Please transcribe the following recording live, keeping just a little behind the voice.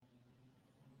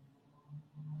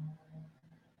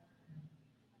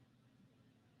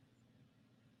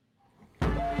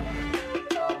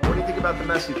What do you think about the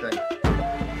Messi thing?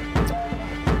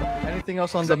 Anything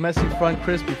else on the Messi front,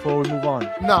 Chris, before we move on?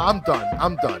 No, I'm done.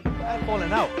 I'm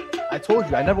falling out. I told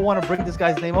you, I never want to bring this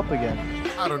guy's name up again.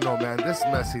 I don't know, man. This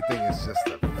Messi thing is just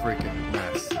a freaking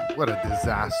mess. What a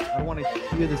disaster. I don't want to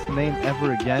hear this name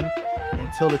ever again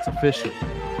until it's official.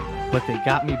 But they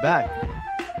got me back.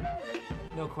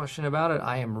 No question about it.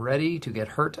 I am ready to get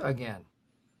hurt again.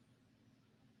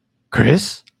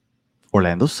 Chris,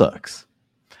 Orlando sucks.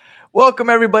 Welcome,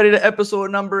 everybody, to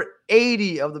episode number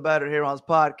 80 of the Battered Herons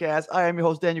podcast. I am your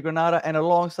host, Daniel Granada, and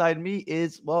alongside me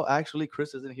is, well, actually,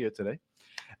 Chris isn't here today.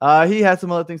 He had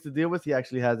some other things to deal with. He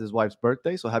actually has his wife's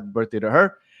birthday, so happy birthday to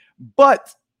her.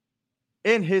 But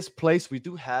in his place, we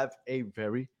do have a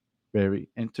very, very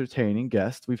entertaining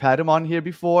guest. We've had him on here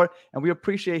before, and we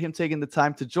appreciate him taking the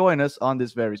time to join us on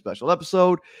this very special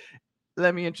episode.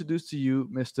 Let me introduce to you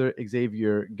Mr.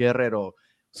 Xavier Guerrero.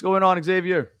 What's going on,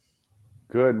 Xavier?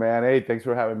 Good, man. Hey, thanks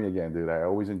for having me again, dude. I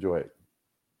always enjoy it.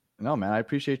 No, man, I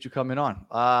appreciate you coming on.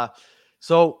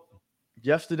 So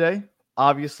yesterday,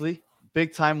 obviously,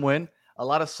 big time win. A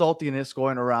lot of saltiness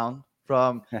going around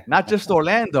from not just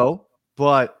Orlando,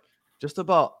 but just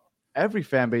about every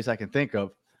fan base I can think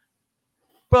of.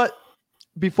 But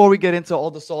before we get into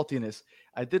all the saltiness,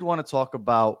 I did want to talk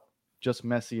about just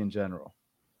Messi in general.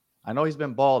 I know he's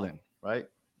been balling, right?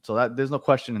 So that there's no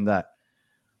question in that.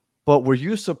 But were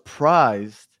you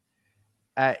surprised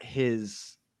at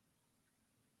his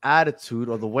attitude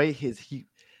or the way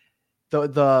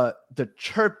the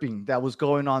chirping that was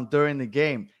going on during the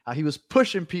game? How he was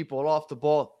pushing people off the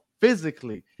ball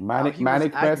physically. Manic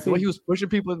Messi. The way he was pushing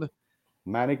people in the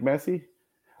Manic Messi.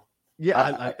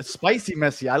 Yeah, spicy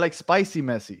Messi. I like spicy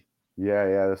Messi.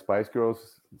 Yeah. The Spice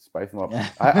Girls spice him up.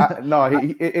 No,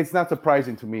 it's not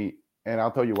surprising to me, and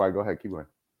I'll tell you why. Go ahead, keep going.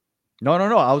 No.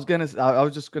 I was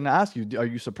just gonna ask you. Are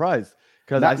you surprised?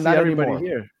 Because I see everybody anymore.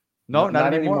 here. No,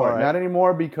 not anymore. Right? Not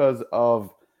anymore because of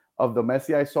the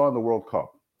Messi I saw in the World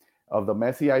Cup, of the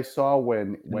Messi I saw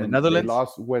when the Netherlands? they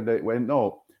lost when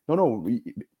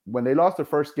they lost their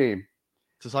first game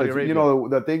to Saudi Arabia. You know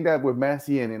the thing that with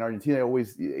Messi and in Argentina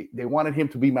they wanted him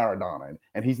to be Maradona,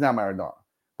 and he's not Maradona,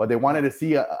 but they wanted to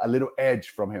see a little edge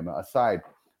from him, a side.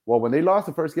 Well, when they lost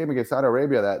the first game against Saudi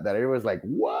Arabia, that everyone was like,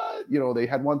 what? You know, they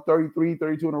had won 33,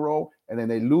 32 in a row, and then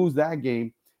they lose that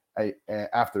game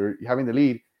after having the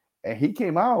lead. And he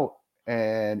came out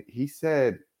and he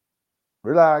said,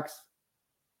 relax,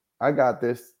 I got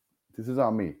this. This is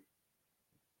on me.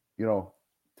 You know,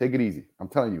 take it easy. I'm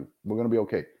telling you, we're going to be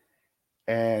okay.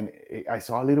 And I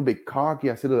saw a little bit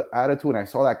cocky. I saw the attitude, and I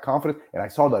saw that confidence, and I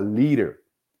saw the leader,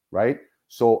 right?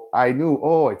 So I knew,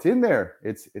 it's in there.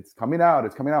 It's coming out.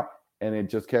 It's coming out. And it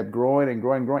just kept growing and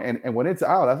growing. And when it's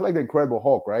out, that's like the Incredible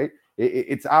Hulk, right?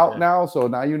 It's out now. So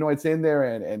now you know it's in there,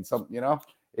 and some, you know,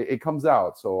 it comes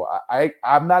out. So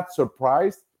I'm not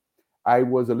surprised. I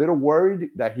was a little worried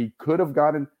that he could have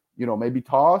gotten, you know, maybe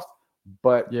tossed.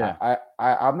 But yeah,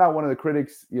 I'm not one of the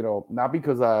critics, you know, not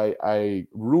because I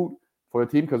root for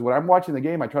the team, because when I'm watching the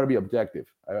game, I try to be objective.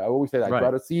 I always say that. I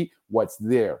try to see what's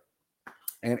there.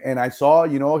 And I saw,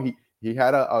 you know, he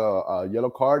had a yellow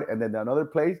card, and then another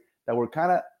place that were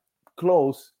kind of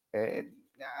close. And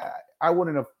I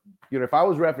wouldn't have, you know, if I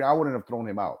was referee, I wouldn't have thrown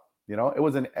him out. You know, it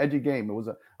was an edgy game. It was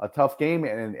a tough game,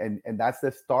 and that's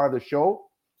the star of the show.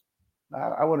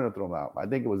 I wouldn't have thrown him out. I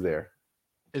think it was there.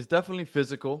 It's definitely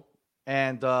physical.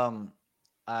 And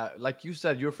like you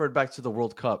said, you referred back to the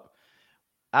World Cup.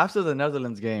 After the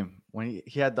Netherlands game, when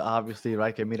he had the obviously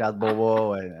right, que miras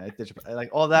bobo, and like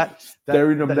all that,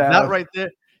 staring him down. That right there.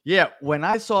 Yeah, when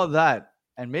I saw that,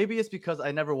 and maybe it's because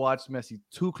I never watched Messi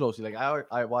too closely. Like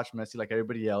I watched Messi like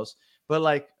everybody else, but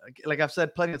like I've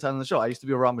said plenty of times on the show, I used to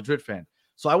be a Real Madrid fan,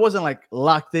 so I wasn't like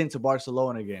locked into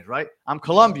Barcelona games. Right? I'm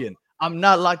Colombian. I'm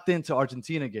not locked into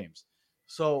Argentina games.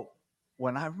 So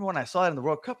when I saw it in the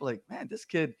World Cup, like, man, this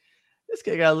kid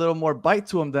got a little more bite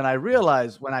to him than I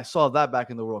realized when I saw that back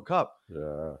in the World Cup.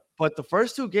 Yeah. But the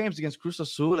first two games against Cruz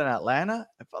Azul and Atlanta,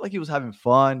 I felt like he was having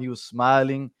fun. He was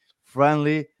smiling,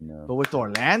 friendly. Yeah. But with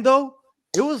Orlando,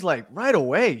 it was like right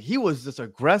away. He was just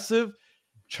aggressive,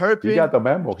 chirping. He got the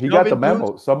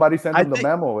memo. Somebody sent him the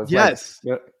memo. It's yes.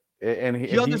 Like, and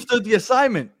he understood the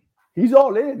assignment. He's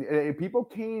all in. And people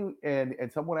came and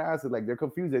someone asked, like, they're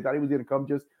confused. They thought he was going to come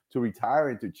just to retire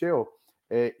and to chill.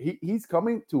 He's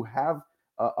coming to have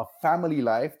a family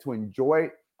life, to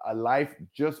enjoy a life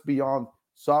just beyond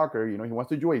soccer. You know, he wants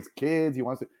to enjoy his kids.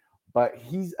 But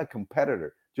he's a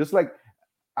competitor. Just like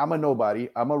I'm a nobody.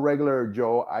 I'm a regular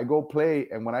Joe. I go play.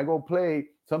 And when I go play,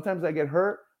 sometimes I get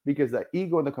hurt, because the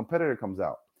ego and the competitor comes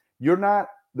out. You're not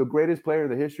the greatest player in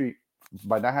the history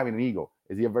by not having an ego.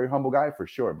 Is he a very humble guy? For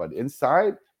sure. But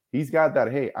inside, he's got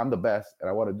that, hey, I'm the best and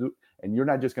I want to do. And you're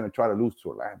not just going to try to lose to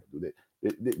Orlando.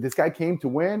 This guy came to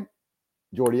win.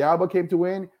 Jordi Alba came to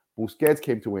win. Busquets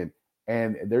came to win.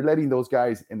 And they're letting those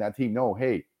guys in that team know,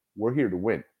 hey, we're here to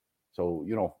win. So,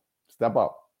 step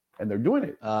up. And they're doing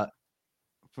it. I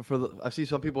see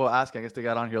some people asking, I guess they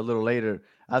got on here a little later,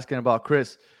 asking about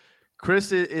Chris.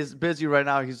 Chris is busy right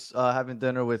now. He's having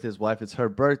dinner with his wife. It's her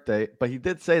birthday. But he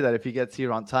did say that if he gets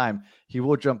here on time, he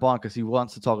will jump on because he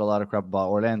wants to talk a lot of crap about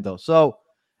Orlando. So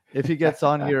if he gets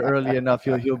on here early enough,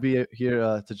 he'll be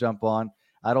here to jump on.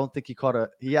 I don't think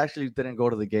he actually didn't go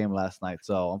to the game last night.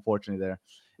 So unfortunately there.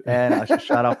 And I should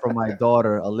shout out from my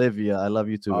daughter, Olivia. I love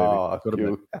you too,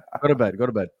 baby. Go to bed. Go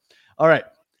to bed. All right.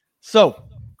 So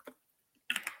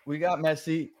we got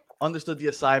Messi, understood the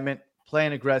assignment,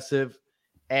 playing aggressive.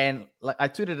 And like I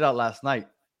tweeted it out last night,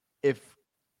 I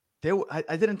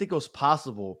didn't think it was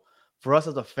possible for us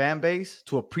as a fan base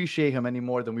to appreciate him any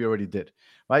more than we already did,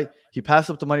 right? He passed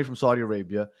up the money from Saudi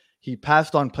Arabia. He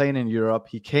passed on playing in Europe.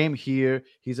 He came here.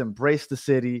 He's embraced the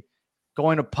city,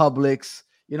 going to Publix,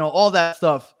 all that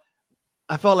stuff.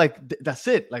 I felt like that's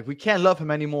it. Like we can't love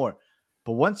him anymore.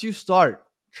 But once you start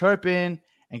chirping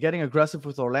and getting aggressive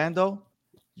with Orlando,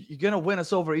 you're going to win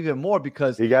us over even more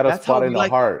because he got a spot in the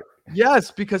heart. Yes,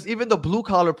 because even the blue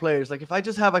collar players, like if I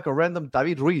just have like a random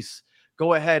David Ruiz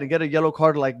go ahead and get a yellow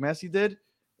card like Messi did,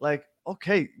 like,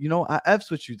 okay, I F's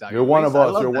with you, David. You're one of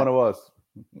us. You're one of us.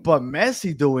 But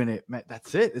Messi doing it, man,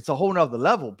 that's it. It's a whole nother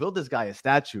level. Build this guy a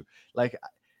statue. Like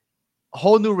a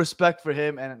whole new respect for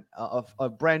him and a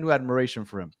brand new admiration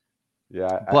for him.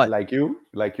 Yeah, but like you,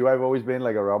 I've always been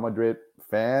like a Real Madrid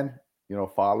fan,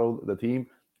 follow the team.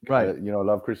 Right.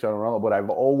 Love Cristiano Ronaldo, but I've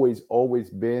always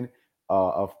been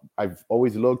I've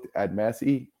always looked at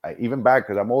Messi, even back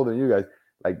because I'm older than you guys,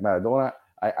 like Maradona.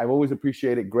 I've always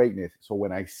appreciated greatness. So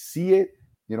when I see it,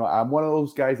 I'm one of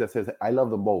those guys that says I love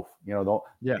them both. Don't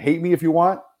hate me if you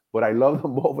want, but I love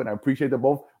them both and I appreciate them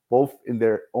both in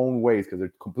their own ways because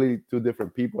they're completely two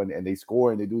different people and they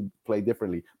score and they do play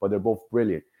differently, but they're both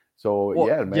brilliant. So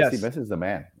Messi's the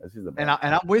man. Messi's the man.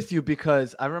 And I'm with you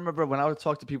because I remember when I would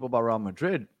talk to people about Real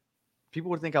Madrid, people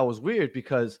would think I was weird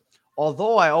because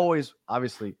although I always,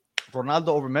 obviously, Ronaldo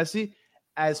over Messi,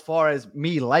 as far as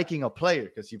me liking a player,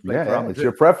 because he played for Real Madrid. It's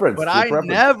your preference. But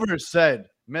never said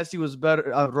Messi was better,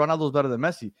 Ronaldo was better than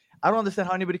Messi. I don't understand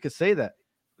how anybody could say that.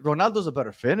 Ronaldo's a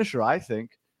better finisher, I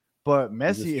think, but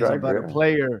Messi is a better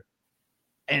player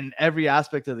in every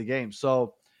aspect of the game.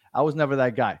 So I was never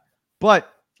that guy.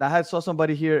 But I saw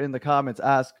somebody here in the comments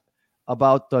ask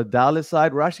about the Dallas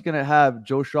side. We're actually going to have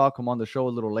Joe Shaw come on the show a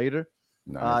little later.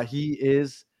 Nice. He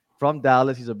is from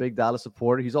Dallas. He's a big Dallas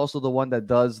supporter. He's also the one that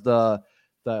does the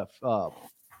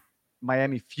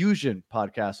Miami Fusion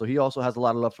podcast. So he also has a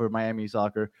lot of love for Miami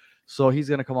soccer. So he's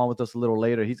going to come on with us a little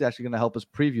later. He's actually going to help us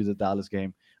preview the Dallas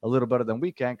game a little better than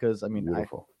we can because,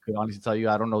 Beautiful. I could honestly tell you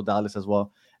I don't know Dallas as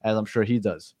well as I'm sure he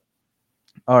does.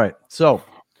 All right. So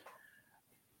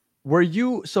were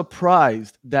you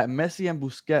surprised that Messi and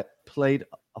Busquets played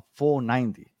a full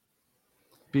 90?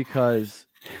 Because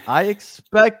I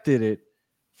expected it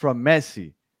from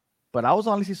Messi, but I was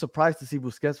honestly surprised to see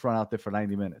Busquets run out there for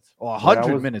 90 minutes or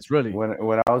 100 minutes, really.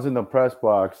 When I was in the press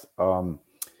box,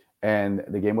 and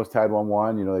the game was tied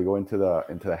 1-1, they go into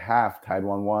the half tied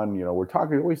 1-1. We're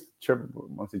talking, always chirping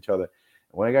amongst each other.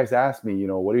 One of the guys asked me,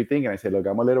 what do you think? And I said, look,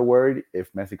 I'm a little worried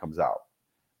if Messi comes out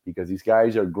because these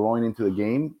guys are growing into the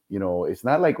game. It's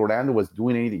not like Orlando was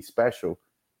doing anything special,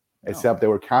 except they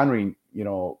were countering,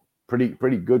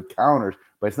 pretty good counters,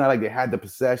 but it's not like they had the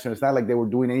possession. It's not like they were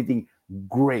doing anything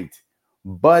great,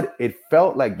 but it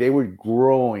felt like they were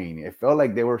growing. It felt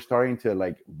like they were starting to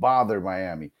like bother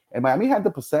Miami, and Miami had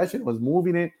the possession, was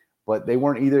moving it, but they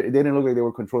weren't either. It didn't look like they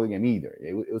were controlling the game either.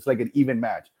 It was like an even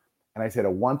match. And I said a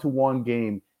 1-1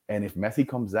 game, and if Messi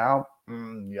comes out,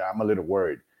 I'm a little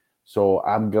worried. So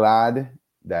I'm glad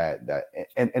that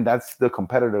and that's the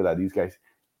competitor that these guys,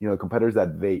 competitors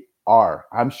that they are.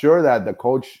 I'm sure that the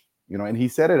coach, and he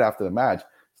said it after the match.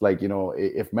 It's like,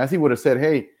 if Messi would have said,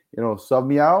 hey, sub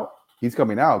me out, he's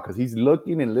coming out because he's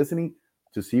looking and listening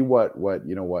to see what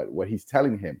he's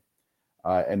telling him.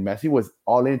 And Messi was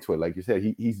all into it. Like you said,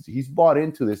 he's bought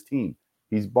into this team.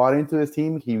 He's bought into this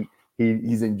team.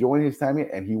 He's enjoying his time here,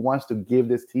 and he wants to give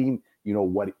this team,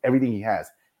 everything he has.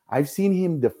 I've seen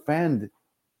him defend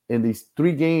in these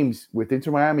 3 games with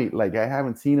Inter Miami like I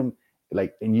haven't seen him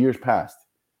like in years past.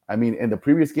 I mean, in the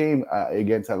previous game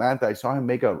against Atlanta, I saw him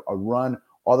make a run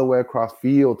all the way across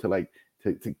field to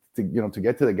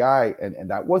get to the guy, and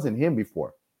that wasn't him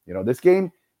before. This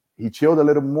game he chilled a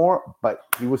little more, but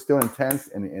he was still intense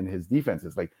in his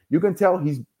defenses. Like you can tell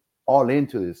he's all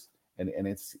into this, and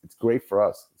it's great for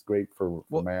us. It's great for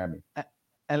Miami.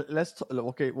 And let's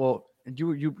okay. Well,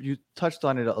 you touched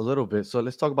on it a little bit, so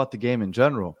let's talk about the game in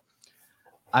general.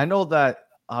 I know that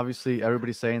obviously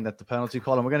everybody's saying that the penalty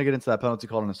call, and we're gonna get into that penalty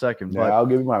call in a second. Yeah, but I'll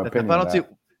give you my opinion. The penalty,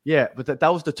 yeah, but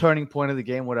that was the turning point of the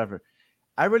game. Whatever.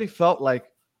 I really felt like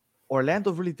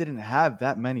Orlando really didn't have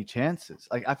that many chances.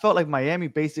 Like I felt like Miami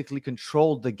basically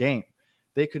controlled the game.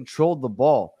 They controlled the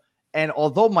ball. And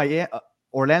although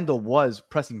Orlando was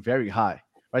pressing very high,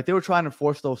 right? They were trying to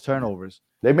force those turnovers.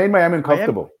 They made Miami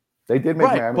uncomfortable. They did make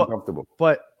Miami uncomfortable.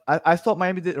 But I thought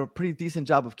Miami did a pretty decent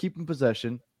job of keeping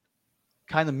possession,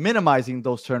 kind of minimizing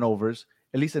those turnovers,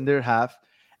 at least in their half.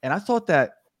 And I thought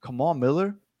that Kamal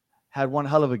Miller had one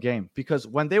hell of a game because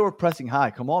when they were pressing high,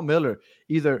 Kamal Miller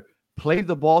either played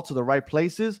the ball to the right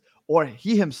places, or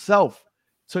he himself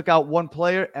took out one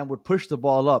player and would push the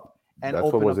ball up and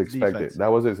that's what was expected.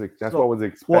 That's what was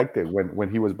expected when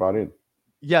he was brought in.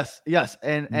 Yes,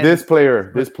 and this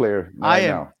player.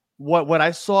 Now. What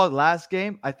I saw last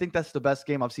game. I think that's the best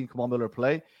game I've seen Kamal Miller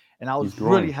play, and I was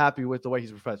really happy with the way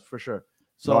he's refreshed for sure.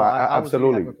 So I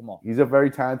absolutely, was really he's a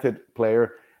very talented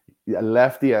player, a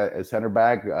lefty, a center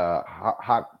back,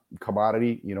 hot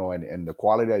commodity, and the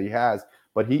quality that he has.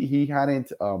 But he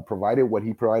hadn't provided what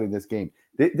he provided in this game.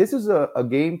 This is a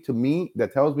game to me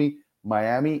that tells me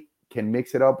Miami can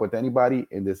mix it up with anybody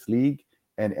in this league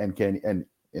and in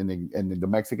the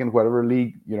Mexican whatever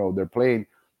league they're playing,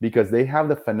 because they have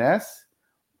the finesse.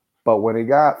 But when it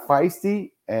got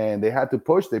feisty and they had to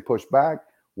push, they pushed back.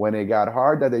 When it got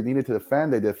hard that they needed to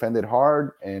defend, they defended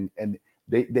hard, and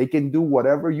they can do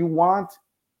whatever you want.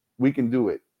 We can do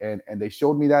it, and they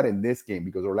showed me that in this game,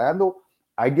 because Orlando,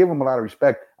 I give them a lot of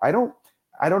respect. I don't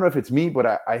know if it's me,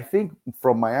 but I think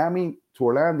from Miami to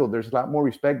Orlando, there's a lot more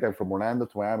respect than from Orlando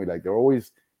to Miami. Like they're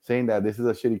always saying that this is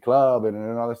a shitty club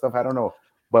and all that stuff. I don't know,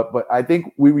 but I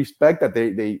think we respect that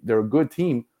they're a good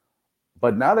team.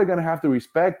 But now they're gonna have to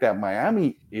respect that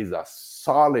Miami is a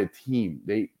solid team.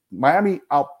 Miami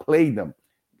outplayed them.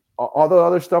 All the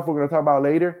other stuff we're gonna talk about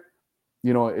later,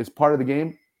 is part of the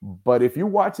game. But if you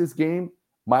watch this game,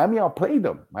 Miami outplayed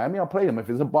them. If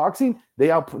it's a boxing, they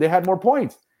had more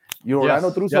points. Orlando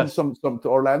threw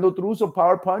Orlando threw some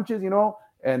power punches,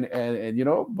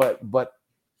 but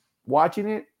watching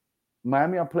it,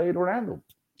 Miami outplayed Orlando.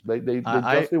 They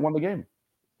justly won the game.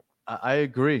 I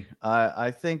agree. I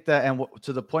think that, and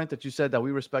to the point that you said that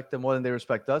we respect them more than they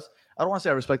respect us. I don't want to say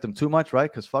I respect them too much,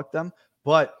 right? Because fuck them.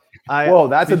 But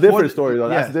that's a different story, though.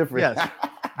 That's different. Yes.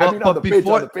 But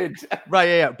before the pitch. Right,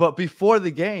 yeah. But before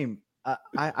the game,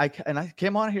 I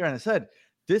came on here and I said,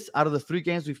 this out of the 3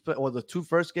 games we've played, or the 2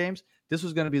 first games, this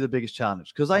was going to be the biggest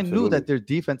challenge, because I knew that their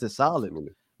defense is solid.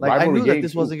 Absolutely. Like rivalry I knew that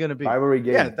this wasn't going to be rivalry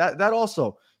game. Yeah, that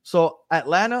also. So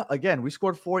Atlanta, again, we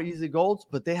scored 4 easy goals,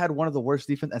 but they had one of the worst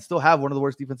defense and still have one of the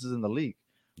worst defenses in the league.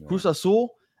 Yeah. Cruz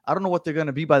Azul, I don't know what they're going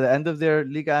to be by the end of their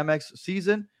Liga MX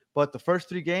season, but the first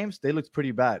 3 games they looked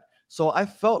pretty bad. So I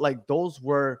felt like those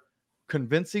were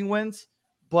convincing wins,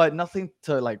 but nothing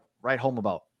to like write home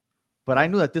about. But I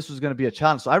knew that this was going to be a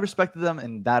challenge. So I respected them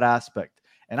in that aspect.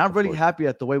 And I'm really happy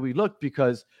at the way we looked,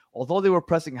 because although they were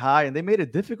pressing high and they made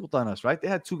it difficult on us, right? They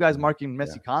had 2 guys marking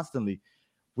Messi constantly.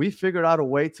 We figured out a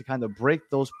way to kind of break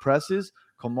those presses.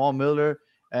 Kamal Miller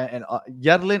and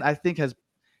Yedlin, I think, has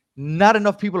not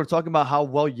enough people are talking about how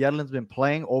well Yedlin's been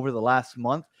playing over the last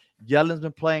month. Yedlin's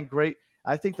been playing great.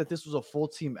 I think that this was a full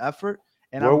team effort.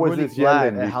 And I'm really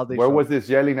glad at how they Where was this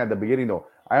yelling at the beginning, though?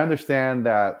 I understand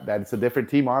that it's a different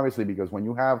team, obviously, because when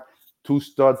you have 2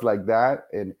 studs like that,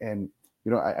 and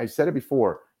I said it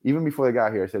before, even before they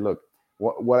got here, I said, look,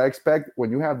 what I expect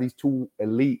when you have these 2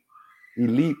 elite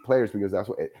players, because that's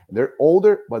what they're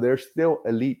older, but they're still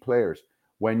elite players.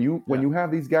 When you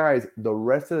have these guys, the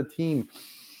rest of the team,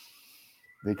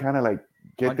 they kind of like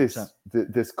get 100%.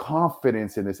 this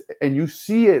confidence in this, and you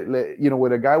see it,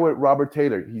 with a guy with Robert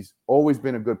Taylor. He's always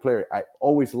been a good player. I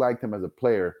always liked him as a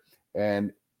player,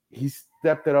 and he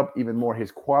stepped it up even more.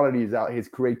 His quality is out. His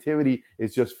creativity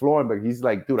is just flowing. But he's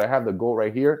like, dude, I have the goal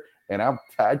right here, and I'm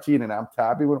touching and I'm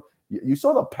tapping with him. You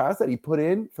saw the pass that he put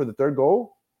in for the 3rd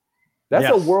goal. That's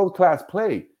a world-class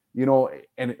play,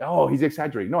 and he's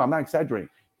exaggerating. No, I'm not exaggerating.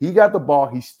 He got the ball,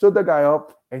 he stood the guy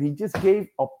up, and he just gave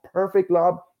a perfect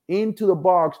lob into the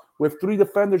box with 3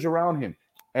 defenders around him.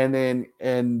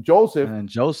 And Joseph,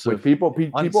 with people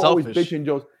always bitching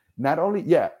Joseph. Not only,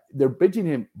 they're bitching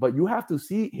him, but you have to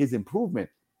see his improvement.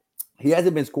 He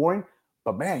hasn't been scoring,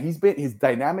 but man, he's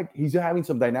having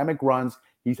some dynamic runs.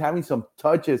 He's having some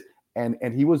touches, and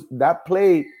that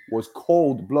play was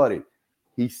cold-blooded.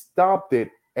 He stopped it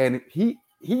and he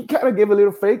kind of gave a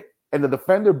little fake, and the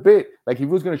defender bit like he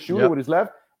was going to shoot it with his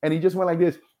left, and he just went like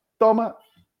this, toma,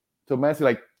 to Messi,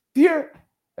 like, here,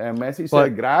 and Messi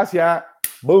said, gracias,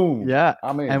 boom. Yeah,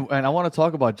 I mean, and I want to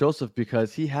talk about Joseph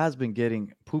because he has been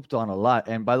getting pooped on a lot.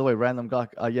 And by the way, random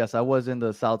Gawk, yes, I was in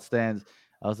the south stands.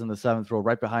 I was in the 7th row,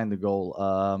 right behind the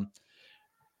goal.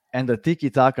 And the tiki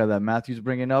taka that Matthew's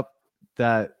bringing up,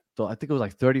 I think it was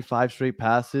like 35 straight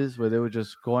passes where they were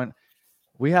just going.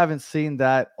 We haven't seen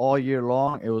that all year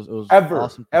long. It was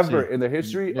awesome ever see. in the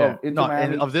history of Inter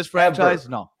Miami, of this franchise,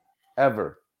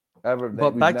 ever.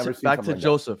 But back to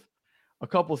Joseph. A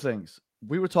couple things.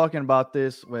 We were talking about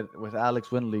this with Alex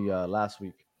Winley last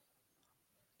week.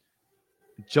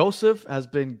 Joseph has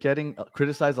been getting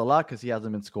criticized a lot because he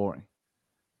hasn't been scoring.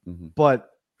 Mm-hmm. But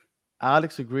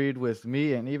Alex agreed with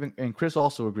me, and Chris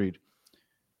also agreed.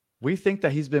 We think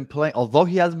that he's been playing, although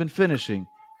he hasn't been finishing,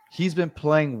 he's been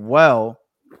playing well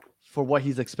for what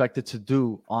he's expected to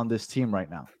do on this team right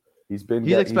now. He's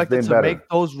expected to make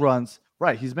those runs.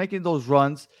 Right. He's making those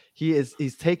runs.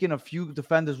 He's taking a few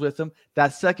defenders with him.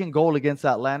 That second goal against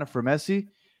Atlanta for Messi,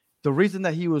 the reason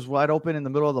that he was wide open in the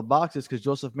middle of the box is because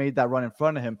Joseph made that run in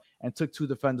front of him and took 2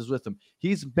 defenders with him.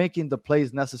 He's making the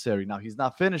plays necessary. Now, he's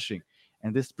not finishing.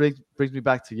 And this brings me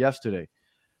back to yesterday.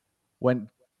 When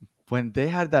they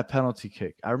had that penalty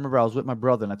kick, I remember I was with my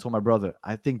brother, and I told my brother,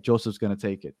 I think Joseph's going to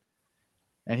take it.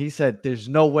 And he said, there's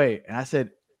no way. And I said,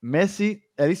 Messi,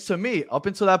 at least to me, up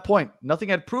until that point, nothing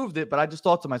had proved it, but I just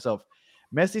thought to myself,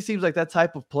 Messi seems like that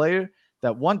type of player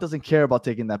that, 1, doesn't care about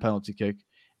taking that penalty kick,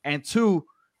 and 2,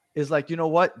 is like, you know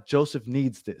what? Joseph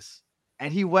needs this.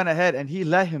 And he went ahead and he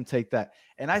let him take that.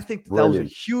 And I think that was a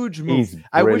huge move.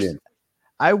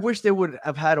 I wish they would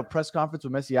have had a press conference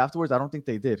with Messi afterwards. I don't think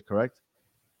they did, correct?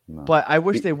 No. But I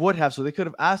wish they would have, so they could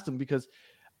have asked him, because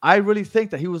I really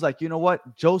think that he was like, you know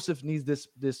what? Joseph needs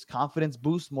this confidence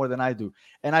boost more than I do.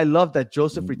 And I love that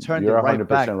Joseph returned it right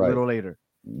back a little later.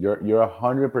 You're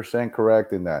 100%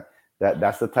 correct in that.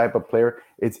 That's the type of player.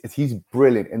 He's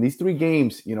brilliant. And these 3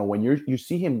 games, when you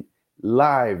see him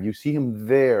live, you see him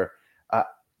there.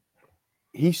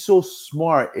 He's so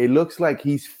smart. It looks like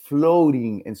he's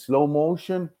floating in slow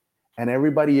motion, and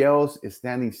everybody else is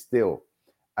standing still.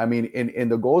 I mean, in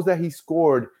the goals that he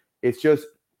scored, it's just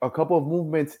a couple of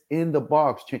movements in the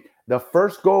box. The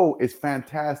first goal is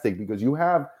fantastic because you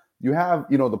have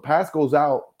the pass goes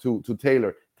out to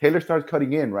Taylor. Taylor starts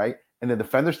cutting in, right? And the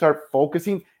defenders start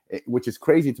focusing, which is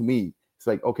crazy to me. It's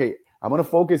like, okay, I'm going to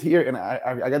focus here, and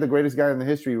I got the greatest guy in the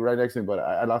history right next to me, but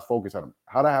I lost focus on him.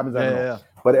 How that happens, I don't know.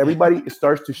 But everybody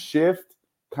starts to shift,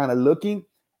 kind of looking,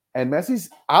 and Messi's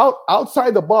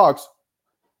outside the box,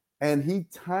 and he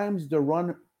times the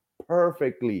run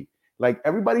perfectly. Like,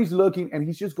 everybody's looking, and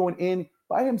he's just going in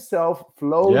by himself,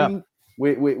 floating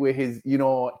with his,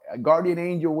 guardian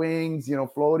angel wings,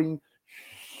 floating.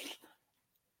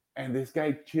 And this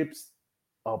guy chips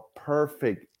a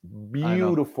perfect,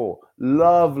 beautiful,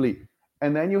 lovely.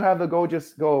 And then you have the goal,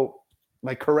 just go,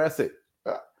 like, caress it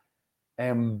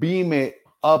and beam it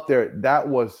up there.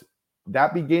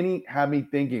 That beginning had me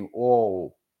thinking,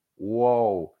 whoa,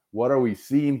 what are we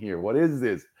seeing here? What is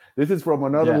this? This is from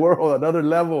another world, another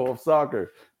level of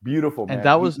soccer. Beautiful, man.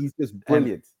 And he's just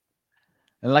brilliant.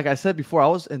 And like I said before, I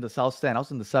was in the south stand. I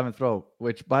was in the 7th row,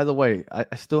 which, by the way, I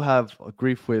still have a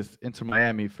grief with Inter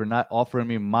Miami for not offering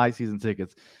me my season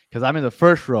tickets, because I'm in the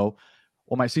 1st row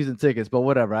or my season tickets, but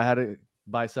whatever. I had to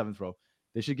buy 7th row.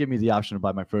 They should give me the option to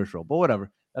buy my 1st row, but whatever.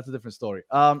 That's a different story.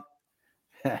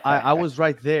 I was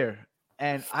right there,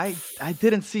 and I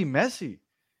didn't see Messi.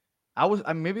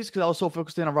 Maybe it's because I was so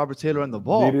focused in on Robert Taylor and the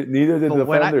ball. Neither did the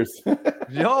defenders.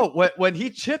 When he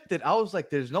chipped it, I was like,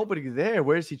 "There's nobody there.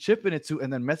 Where is he chipping it to?"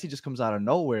 And then Messi just comes out of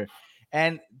nowhere,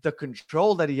 and the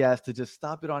control that he has to just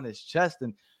stop it on his chest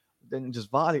and then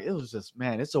just volley. It was just,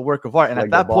 man, it's a work of art. And at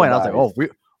that point, I was like, "Oh,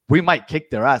 we might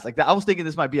kick their ass." Like that, I was thinking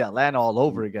this might be Atlanta all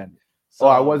over again. So,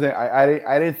 I wasn't.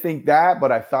 I didn't think that,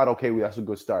 but I thought, okay, that's a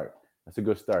good start. That's a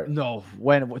good start. No,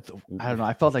 I don't know.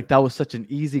 I felt like that was such an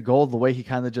easy goal. The way he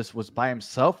kind of just was by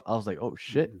himself. I was like, oh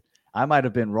shit, I might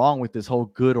have been wrong with this whole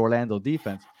good Orlando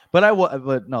defense. But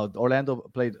no, Orlando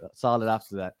played solid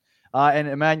after that. And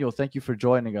Emmanuel, thank you for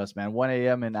joining us, man. 1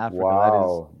 a.m. in Africa.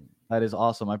 Wow. That is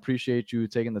awesome. I appreciate you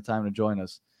taking the time to join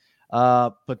us.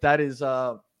 But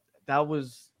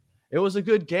it was a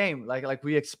good game, like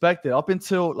we expected. Up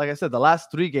until, like I said, the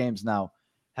last 3 games now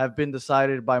have been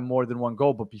decided by more than 1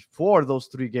 goal. But before those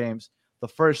 3 games, the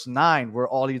first 9 were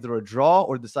all either a draw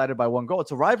or decided by 1 goal.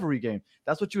 It's a rivalry game.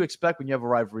 That's what you expect when you have a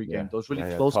rivalry game. Those really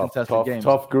close, contested games.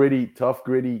 Tough, gritty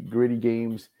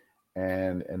games.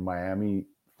 And Miami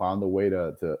found a way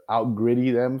to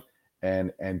out-gritty them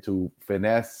and to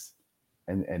finesse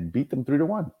and beat them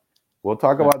 3-1. We'll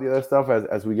talk about the other stuff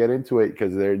as we get into it,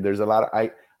 because there's a lot of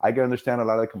I can understand a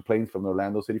lot of the complaints from the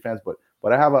Orlando City fans,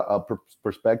 but I have a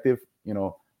perspective.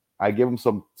 I give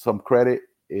them some credit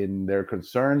in their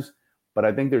concerns, but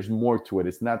I think there's more to it.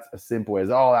 It's not as simple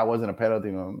as, oh, that wasn't a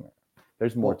penalty.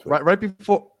 There's more to it. Right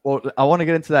before, I want to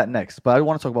get into that next, but I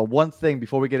want to talk about one thing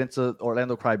before we get into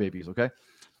Orlando Crybabies, okay?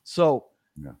 So,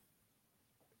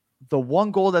 the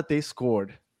one goal that they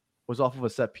scored was off of a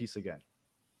set piece again.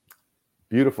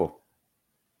 Beautiful.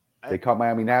 They caught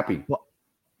Miami napping.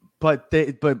 But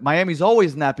Miami's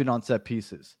always napping on set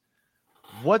pieces.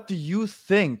 What do you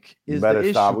think is the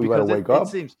issue? Stop. We better wake up.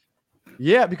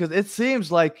 Because it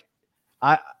seems like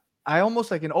I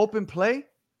almost like an open play.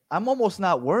 I'm almost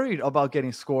not worried about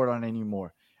getting scored on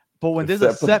anymore. But when there's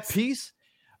a set piece,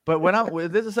 when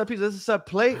there's a set piece, there's a set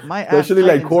play. Especially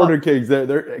like quarter kicks.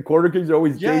 They're quarter kicks are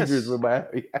always dangerous with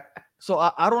Miami. So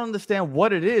I don't understand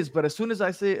what it is, but as soon as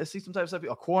I see some type of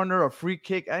a corner, a free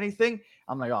kick, anything,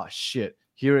 I'm like, oh shit,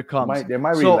 here it comes. They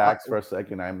might relax for a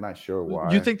second. I'm not sure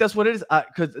why. You think that's what it is?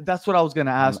 Because that's what I was gonna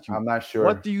ask you. I'm not sure.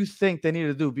 What do you think they need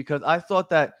to do? Because I thought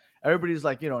that everybody's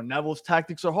like, Neville's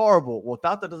tactics are horrible. Well,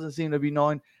 Tata doesn't seem to be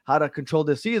knowing how to control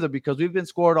this either, because we've been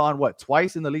scored on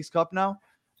twice in the League's Cup now,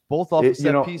 both off of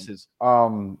set pieces.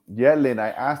 Lynn, I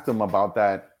asked him about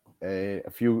that a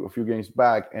few games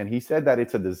back, and he said that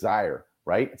it's a desire,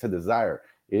 right? It's a desire.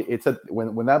 It's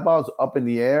when that ball's up in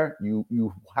the air,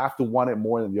 you have to want it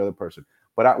more than the other person.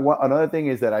 But another thing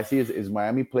is that I see is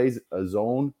Miami plays a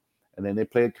zone, and then they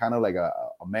play it kind of like a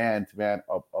man-to-man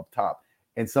up top.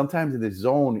 And sometimes in this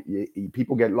zone,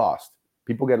 people get lost.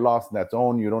 People get lost in that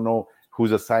zone. You don't know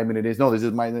whose assignment it is. No, this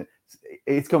is mine.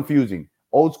 It's confusing.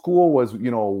 Old school was,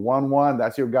 1-1.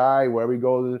 That's your guy. Wherever he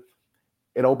goes,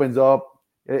 it opens up.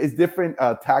 It's different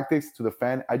tactics to the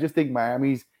fan. I just think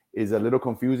Miami's is a little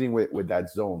confusing with that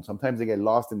zone. Sometimes they get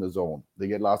lost in the zone.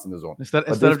 Instead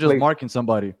of just marking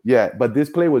somebody. Yeah, but this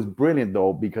play was brilliant,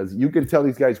 though, because you can tell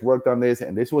these guys worked on this,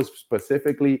 and this was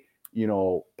specifically,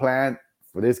 planned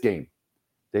for this game.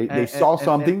 They saw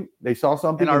something. They saw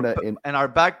something. And our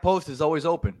back post is always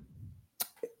open.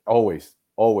 Always.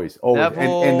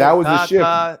 Neville, and that was the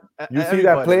shift. You see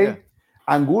that play? Yeah.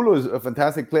 Angulo is a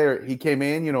fantastic player. He came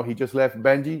in, he just left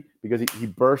Benji because he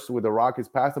burst with the Rockets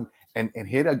past him and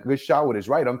hit a good shot with his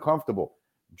right, uncomfortable.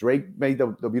 Drake made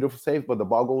the beautiful save, but the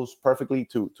ball goes perfectly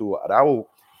to Raul.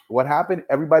 What happened?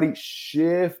 Everybody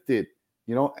shifted,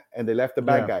 and they left the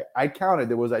bad guy. I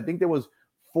counted. I think there was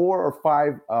 4 or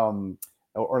 5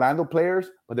 Orlando players,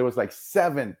 but there was like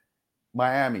 7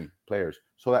 Miami players.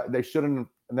 So that they shouldn't have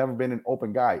never been an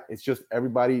open guy. It's just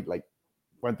everybody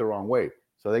went the wrong way.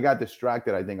 So they got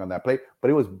distracted, I think, on that play.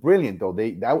 But it was brilliant, though.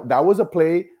 That was a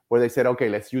play where they said, okay,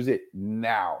 let's use it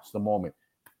now. It's the moment.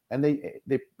 And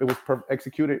it was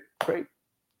executed great.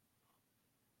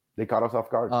 They caught us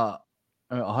off guard.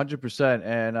 100%.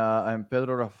 And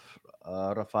Pedro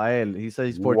Rafael, he says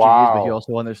he's Portuguese, but he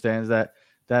also understands that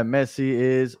Messi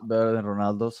is better than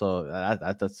Ronaldo. So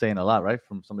that's saying a lot, right?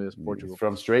 From somebody that's Portugal.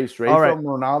 From straight from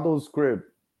Ronaldo's crib.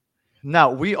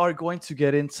 Now, we are going to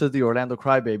get into the Orlando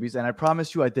Crybabies, and I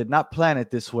promise you I did not plan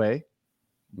it this way.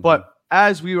 But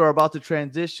as we were about to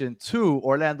transition to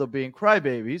Orlando being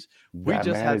Crybabies, we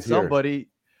just had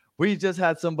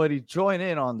somebody join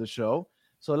in on the show.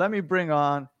 So let me bring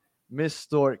on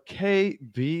Mr.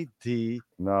 KBD.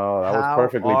 No, that was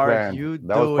perfectly planned.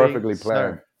 That was perfectly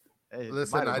planned. Hey,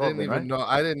 listen, I didn't even know.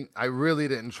 I really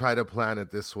didn't try to plan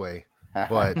it this way,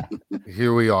 but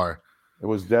here we are. It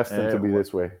was destined to be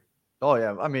this way. Oh,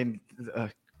 yeah. I mean,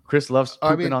 Chris loves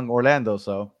pooping on Orlando,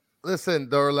 so.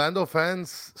 Listen, the Orlando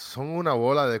fans son una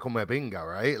bola de come pinga,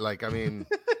 right?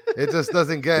 It just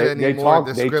doesn't get any more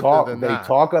descriptive than that. They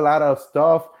talk a lot of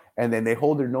stuff, and then they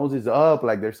hold their noses up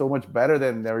like they're so much better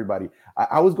than everybody.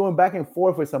 I was going back and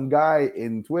forth with some guy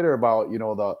in Twitter about,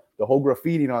 the whole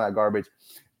graffiti and all that garbage.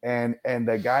 And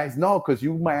the guys, no, because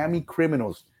you Miami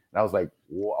criminals. And I was like,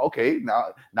 well, okay,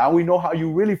 now we know how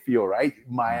you really feel, right?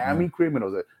 Miami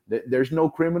criminals. There's no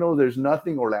criminals. There's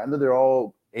nothing. Orlando, they're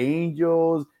all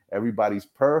angels. Everybody's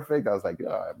perfect. I was like,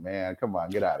 oh, man, come on,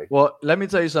 get out of here. Well, let me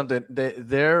tell you something.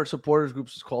 Their supporters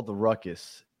groups is called the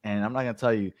Ruckus. And I'm not going to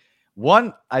tell you.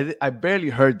 One, I barely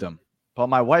heard them. But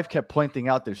my wife kept pointing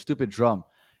out their stupid drum.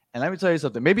 And let me tell you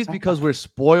something. Maybe it's because we're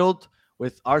spoiled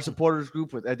with our supporters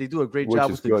group. They do a great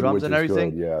job with the drums and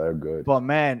everything. Good. Yeah, they're good. But,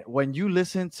 man, when you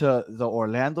listen to the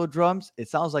Orlando drums, it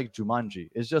sounds like Jumanji.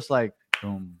 It's just like,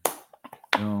 boom,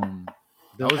 boom.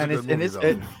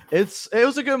 It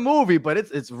was a good movie, but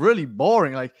it's really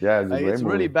boring. It's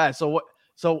really bad. So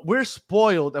So we're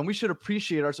spoiled, and we should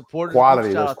appreciate our supporters. Quality,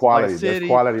 Shout there's out to quality, Vice City, there's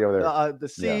quality over there. the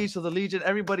Siege, so the Legion,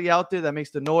 everybody out there that makes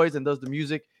the noise and does the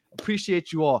music.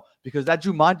 Appreciate you all, because that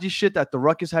Jumanji shit that the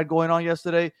Ruckus had going on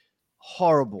yesterday,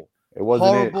 horrible. It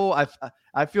wasn't horrible.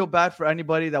 I feel bad for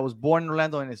anybody that was born in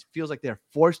Orlando and it feels like they're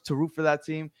forced to root for that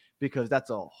team, because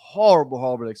that's a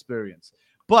horrible experience.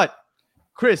 But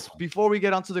Chris, before we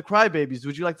get onto the crybabies,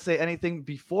 would you like to say anything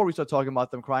before we start talking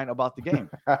about them crying about the game?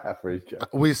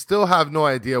 We still have no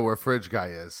idea where Fridge Guy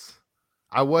is.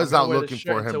 I was out looking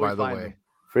for him, by the way.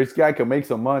 Fridge Guy can make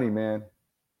some money, man.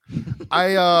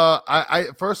 I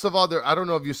first of all, I don't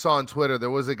know if you saw on Twitter, there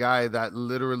was a guy that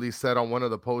literally said on one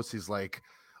of the posts, he's like,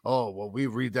 "Oh, well, we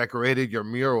redecorated your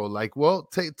mural." Like, well,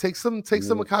 take some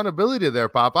accountability there,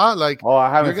 Papa. Like, I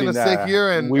haven't you're gonna seen that. sit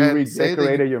here and we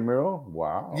redecorated your mural.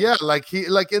 Wow. Yeah, like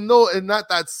in not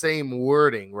that same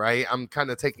wording, right? I'm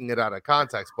kind of taking it out of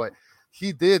context, but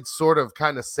he did sort of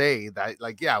kind of say that,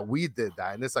 like, yeah, we did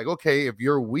that, and it's like, okay, if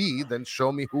you're we, then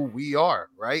show me who we are,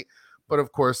 right? But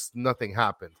of course, nothing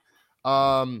happened.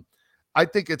 I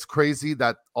think it's crazy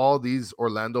that all these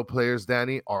Orlando players,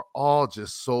 Danny, are all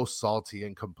just so salty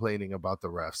and complaining about the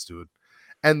refs, dude.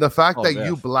 And the fact that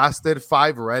you blasted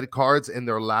 5 red cards in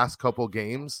their last couple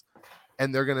games,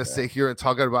 and they're gonna sit here and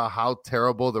talk about how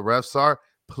terrible the refs are.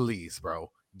 Please, bro.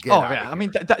 I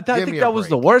mean, I think that was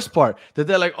the worst part. That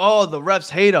they're like, "Oh, the refs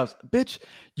hate us." Bitch,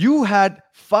 you had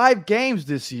 5 games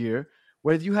this year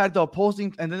where you had the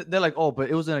opposing, and then they're like, "Oh, but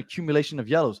it was an accumulation of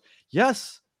yellows."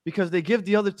 Yes, because they give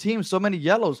the other team so many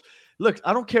yellows. Look,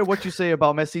 I don't care what you say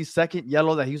about Messi's second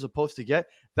yellow that he's supposed to get.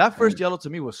 That first yellow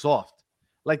to me was soft.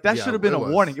 Like, that should have been a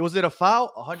warning. Was it a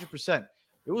foul? 100%.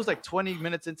 It was like 20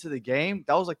 minutes into the game.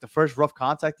 That was like the first rough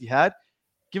contact he had.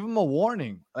 Give him a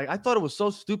warning. Like, I thought it was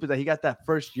so stupid that he got that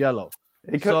first yellow.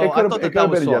 It could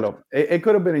have been a yellow. It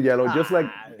could have been a yellow. Just like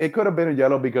it could have been a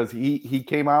yellow because he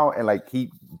came out and like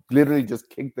he literally just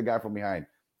kicked the guy from behind.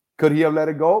 Could he have let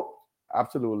it go?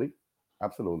 Absolutely.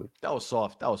 That was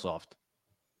soft.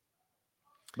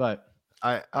 But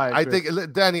I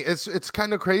think, Danny, it's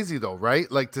kind of crazy though, right?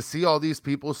 Like, to see all these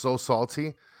people so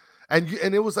salty, and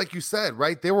it was like you said,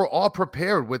 right? They were all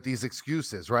prepared with these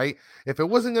excuses, right? If it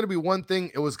wasn't going to be one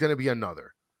thing, it was going to be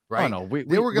another, right? Oh, no,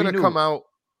 they were going to come out.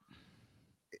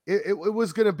 It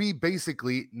was going to be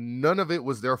basically none of it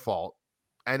was their fault,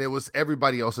 and it was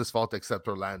everybody else's fault except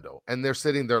Orlando. And they're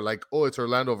sitting there like, "Oh, it's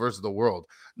Orlando versus the world."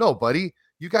 No, buddy,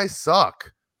 you guys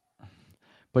suck.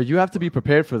 But you have to be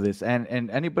prepared for this. And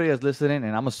anybody that's listening,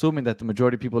 and I'm assuming that the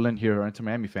majority of people in here are Inter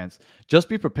Miami fans, just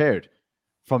be prepared.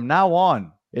 From now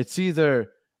on, it's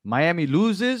either Miami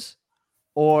loses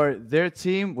or their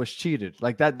team was cheated.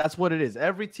 Like that's what it is.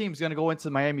 Every team's going to go into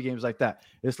Miami games like that.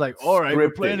 It's like, all right, we're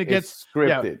playing against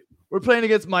we're playing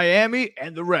against Miami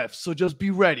and the refs. So just be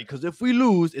ready, because if we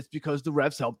lose, it's because the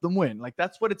refs helped them win. Like,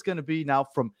 that's what it's going to be now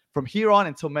from here on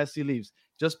until Messi leaves.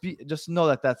 Just know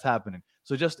that that's happening.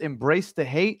 So just embrace the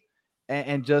hate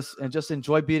and just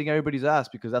enjoy beating everybody's ass,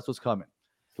 because that's what's coming.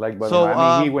 It's like, but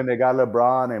Miami Heat, when they got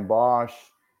LeBron and Bosch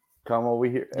come over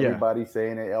here, everybody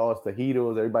saying it. Oh, it's the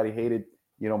Heatles. Everybody hated,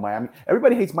 Miami.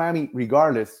 Everybody hates Miami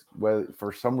regardless. Well,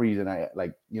 for some reason,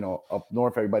 up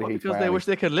north, everybody hates because Miami. They wish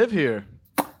they could live here.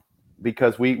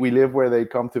 Because we live where they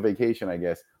come to vacation, I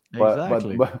guess.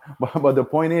 Exactly. But the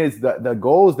point is that the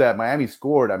goals that Miami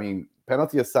scored, I mean,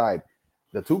 penalty aside,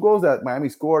 the 2 goals that Miami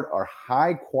scored are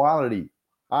high quality,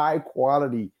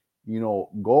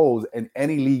 goals in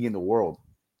any league in the world.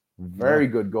 Very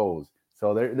good goals.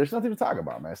 So there's nothing to talk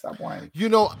about, man. Stop whining.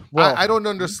 I don't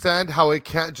understand how it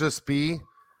can't just be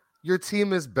your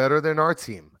team is better than our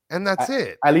team, and that's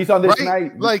it. At least on this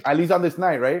night,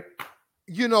 right?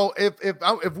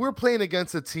 If we're playing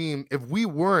against a team, if we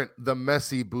weren't the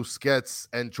Messi, Busquets,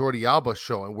 and Jordi Alba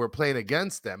show, and we're playing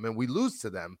against them and we lose to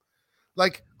them,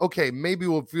 like, okay, maybe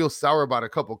we'll feel sour about a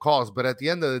couple calls, but at the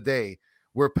end of the day,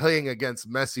 we're playing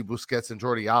against Messi, Busquets, and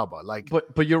Jordi Alba. Like,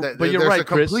 but you're right, Chris. There's a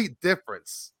complete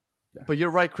difference. But you're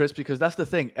right, Chris, because that's the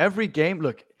thing. Every game,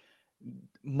 look,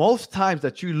 most times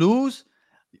that you lose,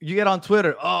 you get on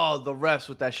Twitter, "Oh, the refs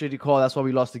with that shitty call, that's why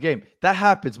we lost the game." That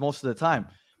happens most of the time.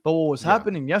 But what was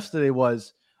happening yesterday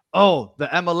was, "Oh, the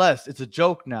MLS, it's a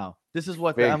joke now. This is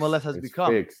what the MLS has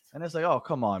become." And it's like, "Oh,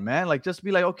 come on, man. Like, just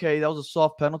be like, okay, that was a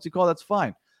soft penalty call. That's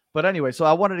fine." But anyway, so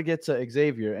I wanted to get to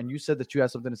Xavier, and you said that you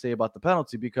had something to say about the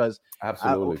penalty, because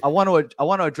absolutely, I want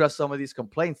to address some of these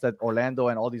complaints that Orlando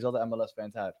and all these other MLS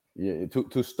fans had. Yeah,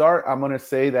 to start, I'm going to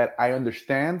say that I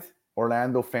understand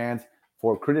Orlando fans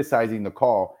for criticizing the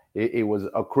call. It was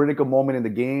a critical moment in the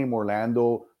game.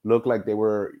 Orlando looked like they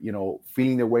were,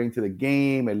 feeling their way into the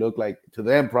game. It looked like to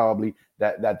them probably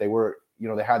that they were,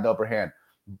 they had the upper hand.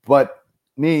 But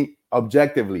me,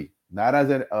 objectively, not as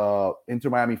an Inter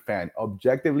Miami fan,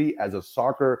 objectively as a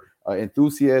soccer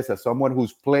enthusiast, as someone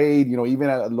who's played, even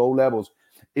at low levels,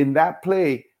 in that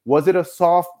play, was it a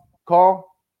soft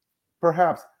call?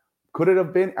 Perhaps. Could it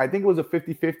have been? I think it was a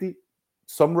 50-50.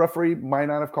 Some referee might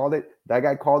not have called it. That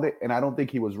guy called it, and I don't think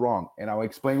he was wrong. And I'll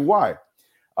explain why.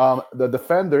 The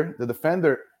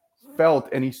defender felt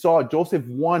and he saw Joseph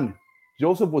won.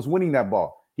 Joseph was winning that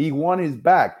ball. He won his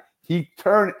back. He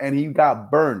turned and he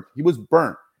got burned. He was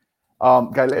burnt.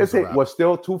 Galese was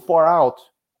still too far out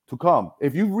to come.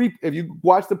 If you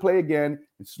watch the play again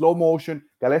in slow motion,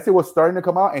 Galese was starting to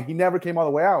come out and he never came all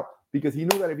the way out because he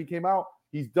knew that if he came out,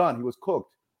 he's done. He was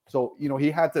cooked. So,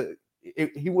 he had to,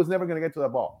 he was never going to get to that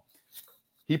ball.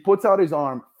 He puts out his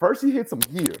arm. First, he hits him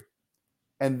here,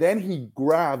 and then he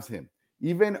grabs him.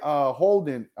 Even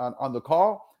Holden on the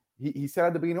call, he said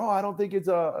at the beginning, I don't think it's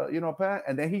a pen.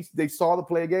 And then they saw the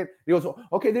play again. He goes,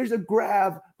 okay, there's a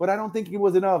grab, but I don't think it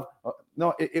was enough.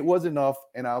 No, it was enough,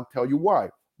 and I'll tell you why.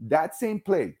 That same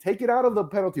play, take it out of the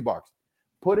penalty box,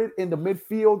 put it in the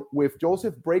midfield with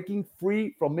Joseph breaking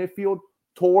free from midfield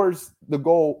towards the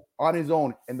goal on his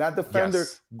own, and that defender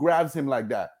grabs him like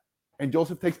that. And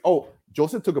Joseph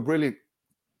took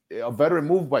a veteran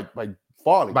move by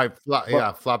falling.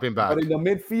 Flopping back. But in the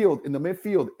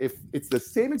midfield, if it's the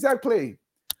same exact play,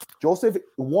 Joseph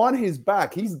won his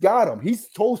back. He's got him. He's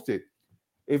toasted.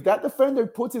 If that defender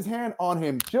puts his hand on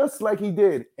him just like he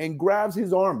did and grabs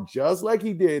his arm just like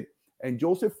he did, and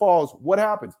Joseph falls, what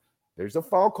happens? There's a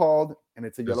foul called, and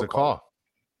it's a yellow call.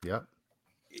 Yep.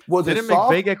 Didn't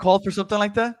McVay get called for something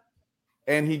like that?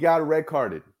 And he got red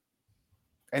carded.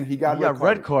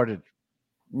 Red carded.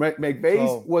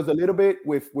 McVay's was a little bit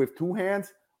with two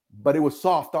hands, but it was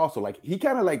soft also. Like he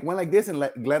kind of went like this and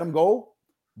let him go,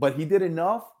 but he did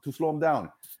enough to slow him down.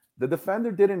 The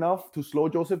defender did enough to slow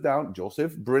Joseph down.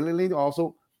 Joseph brilliantly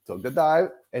also took the dive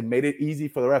and made it easy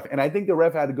for the ref. And I think the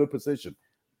ref had a good position.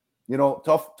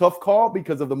 Tough call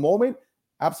because of the moment.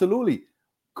 Absolutely.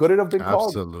 Could it have been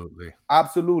called?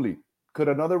 Absolutely. Could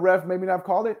another ref maybe not have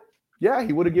called it? Yeah,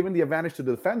 he would have given the advantage to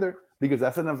the defender because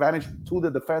that's an advantage to the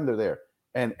defender there.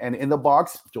 And in the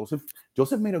box, Joseph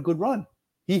made a good run.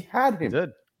 He had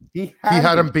him. He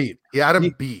had him beat.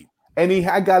 And he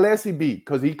had Galesi beat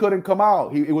because he couldn't come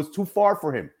out. It was too far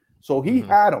for him. So he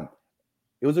had him.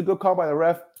 It was a good call by the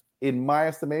ref, in my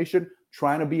estimation,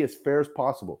 trying to be as fair as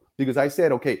possible. Because I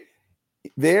said, okay,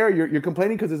 there you're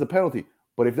complaining because it's a penalty.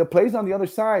 But if the play's on the other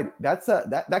side,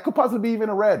 that could possibly be even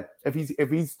a red if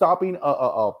he's stopping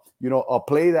a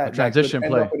play that transition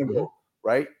play,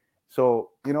 right? So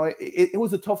it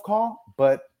was a tough call,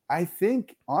 but I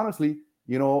think honestly,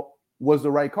 was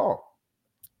the right call.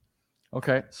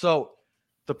 Okay, so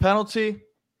the penalty,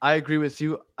 I agree with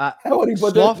you.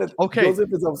 Soft, okay.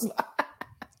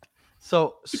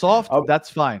 So soft, that's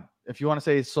fine if you want to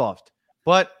say it's soft.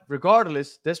 But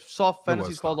regardless, this soft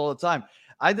penalty is called all the time.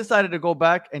 I decided to go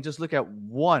back and just look at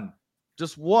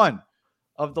just one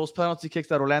of those penalty kicks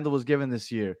that Orlando was given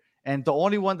this year. And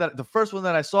the first one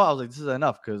that I saw, I was like, this is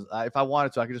enough because if I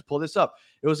wanted to, I could just pull this up.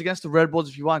 It was against the Red Bulls.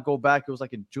 If you want to go back, it was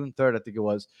like in June 3rd, I think it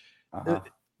was.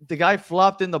 The guy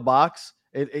flopped in the box.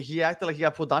 He acted like he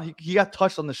got put down. He got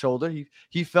touched on the shoulder.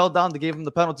 He fell down. They gave him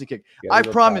the penalty kick. I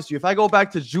promise you, if I go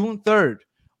back to June 3rd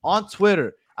on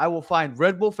Twitter, I will find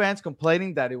Red Bull fans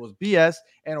complaining that it was BS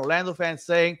and Orlando fans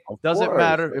saying doesn't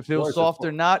matter if it was soft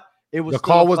or not. It was the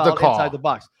call was the call inside the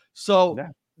box. So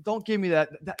don't give me that.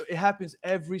 It happens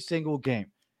every single game.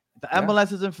 The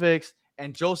MLS isn't fixed,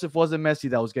 and Joseph wasn't Messi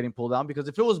that was getting pulled down, because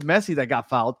if it was Messi that got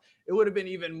fouled, it would have been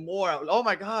even more. Oh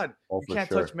my God, you can't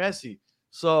touch Messi.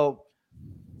 So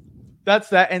that's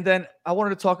that. And then I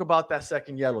wanted to talk about that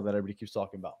second yellow that everybody keeps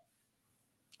talking about.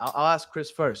 I'll ask Chris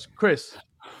first. Chris,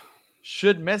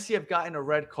 should Messi have gotten a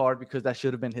red card because that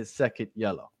should have been his second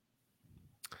yellow?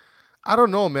 I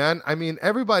don't know, man. I mean,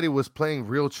 everybody was playing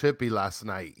real chippy last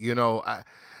night.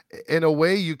 In a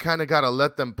way, you kind of got to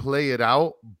let them play it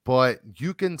out, but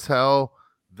you can tell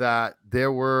that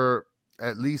there were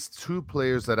at least two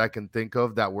players that I can think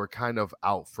of that were kind of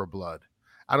out for blood.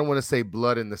 I don't want to say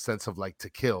blood in the sense of like to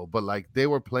kill, but like they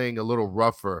were playing a little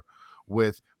rougher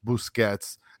with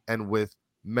Busquets and with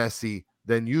Messi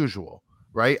than usual,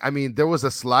 right? I mean, there was a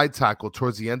slide tackle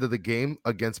towards the end of the game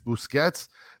against Busquets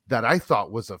that I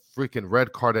thought was a freaking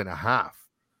red card and a half.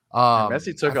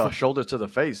 Messi took a shoulder to the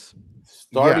face.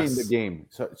 Starting the game,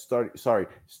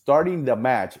 starting the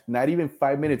match, not even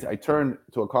 5 minutes. I turned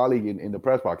to a colleague in the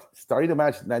press box. Starting the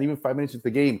match, not even 5 minutes into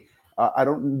the game. I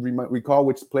don't recall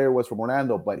which player was from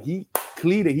Orlando, but he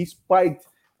spiked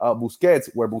Busquets,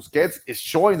 where Busquets is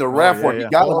showing the ref where he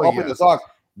got him up in the socks.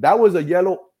 That was a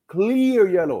yellow, clear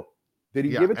yellow. Did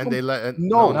he give it to and him?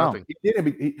 no, No, nothing. he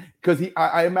didn't because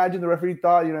I imagine the referee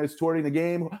thought, it's towarding the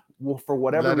game for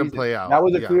whatever Let him reason. play out. That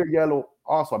was a clear yellow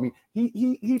also. I mean,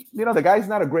 he the guy's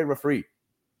not a great referee.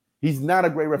 He's not a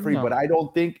great referee, but I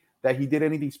don't think that he did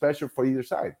anything special for either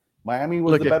side. Miami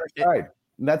was the better side.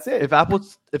 And that's it. If Apple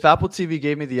TV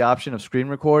gave me the option of screen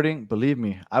recording, believe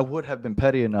me, I would have been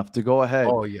petty enough to go ahead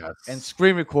and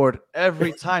screen record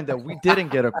every time that we didn't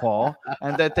get a call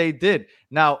and that they did.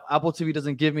 Now, Apple TV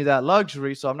doesn't give me that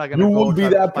luxury, so I'm not going to go. You would be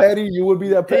that petty. You would be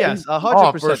that petty. Yes,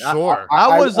 100%. For sure. I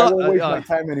won't waste my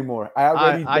time anymore. I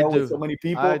already dealt with so many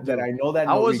people that I know that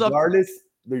regardless,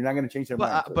 they're not going to change their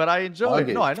mind. But I enjoy it.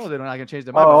 No, I know they're not going to change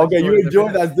their mind. Oh, okay. You enjoy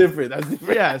it. That's different. That's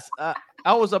different. Yes.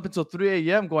 I was up until 3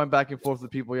 a.m. going back and forth with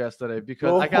people yesterday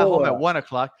because I got home at 1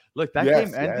 o'clock. Look, that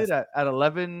game ended at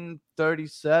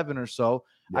 11:37 or so.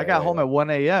 I got home at 1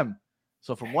 a.m.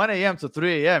 So from 1 a.m. to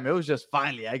 3 a.m., it was just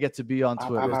finally I get to be on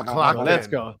Twitter. Let's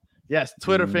go. Yes,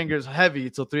 Twitter fingers heavy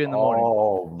till 3 in the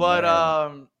morning.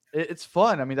 But it's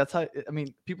fun. I mean, that's how. I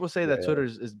mean, people say that Twitter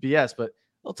is BS, but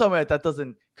don't tell me that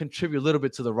doesn't contribute a little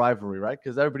bit to the rivalry, right?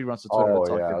 Because everybody runs to Twitter to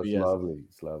talk their BS.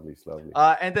 It's lovely.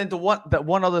 And then that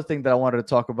one other thing that I wanted to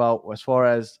talk about as far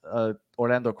as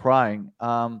Orlando crying,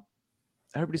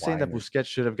 everybody's saying that Busquets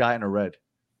should have gotten a red.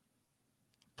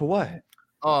 For what?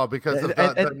 Oh, because of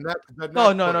the neck.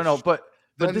 No. But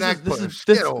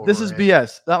this is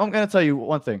BS. I'm gonna tell you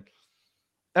one thing.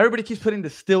 Everybody keeps putting the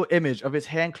still image of his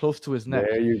hand close to his neck.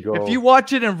 There you go. If you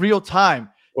watch it in real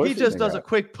time, he just does a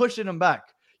quick pushing him back.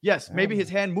 Yes, maybe his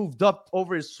hand moved up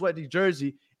over his sweaty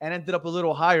jersey and ended up a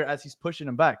little higher as he's pushing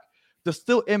him back. The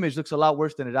still image looks a lot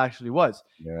worse than it actually was.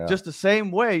 Yeah. Just the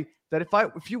same way that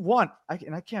if you want, I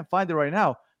can't find it right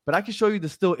now, but I can show you the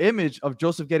still image of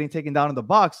Joseph getting taken down in the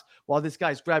box while this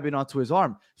guy's grabbing onto his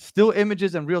arm. Still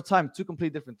images and real time, two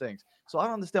complete different things. So I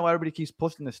don't understand why everybody keeps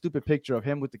posting the stupid picture of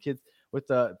him with the kids with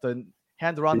the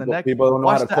hand around the neck. People don't know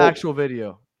Watch how to the cope. actual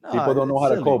video. People don't know how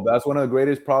to cope. That's one of the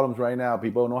greatest problems right now.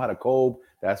 People don't know how to cope.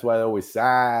 That's why they're always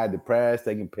sad, depressed,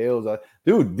 taking pills.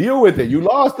 Dude, deal with it. You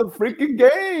lost the freaking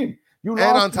game.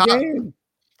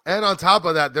 And on top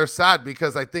of that, they're sad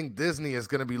because I think Disney is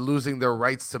going to be losing their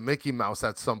rights to Mickey Mouse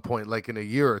at some point, like in a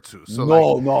year or two.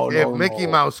 So if Mickey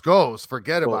Mouse goes,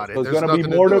 forget about it. So it's going to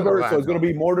be Mortimer. So it's going to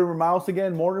be Mortimer Mouse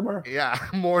again, Mortimer? Yeah,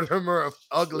 Mortimer of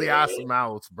ugly ass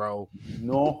mouse, bro.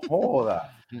 No, hold on.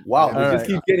 Wow, it just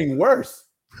keeps getting worse.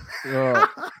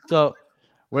 So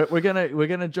we're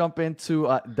gonna jump into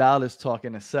Dallas talk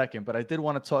in a second, but I did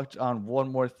want to touch on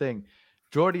one more thing.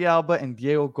 Jordi Alba and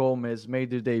Diego Gomez made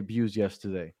their debuts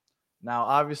yesterday. Now,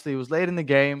 obviously, it was late in the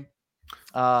game.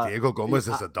 Diego Gomez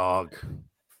is a dog.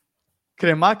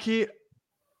 Kremaki,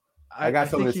 I got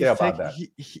something to say about that.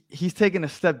 He's taken a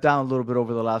step down a little bit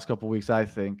over the last couple of weeks, I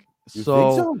think. You think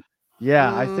so?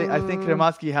 Yeah, I think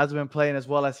Kremaki hasn't been playing as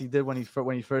well as he did when he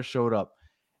first showed up,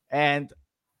 and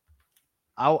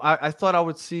I thought I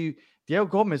would see Diego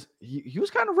Gomez. He was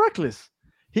kind of reckless.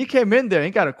 He came in there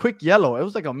and got a quick yellow. It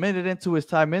was like a minute into his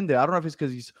time in there. I don't know if it's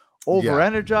because he's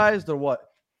over-energized or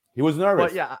what. He was nervous.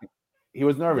 But yeah, he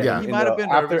was nervous. Yeah, he might have been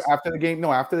nervous. After the game.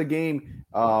 No, after the game,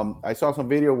 I saw some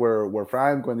video where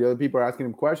Frank and the other people are asking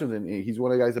him questions, and he's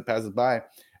one of the guys that passes by,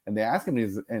 and they asked him,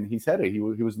 and he said it. He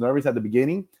was nervous at the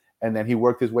beginning, and then he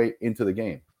worked his way into the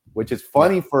game, which is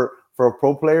funny for a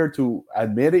pro player to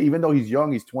admit it, even though he's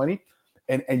young, he's 20.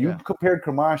 And you compared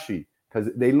Kremashi because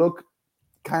they look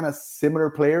kind of similar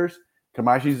players.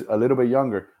 Kremashi's a little bit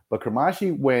younger, but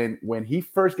Kremashi, when he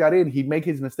first got in, he'd make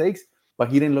his mistakes, but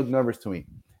he didn't look nervous to me.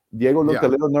 Diego looked a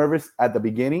little nervous at the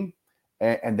beginning,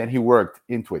 and then he worked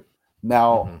into it.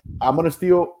 Now, I'm going to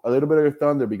steal a little bit of your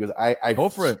thunder because I go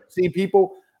for it. See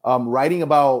people writing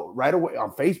about right away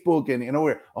on Facebook and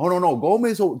no,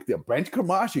 Gomez, bench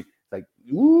Kremashi. Like,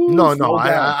 I'm going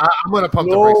to pump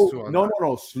the brakes too.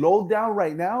 No, slow down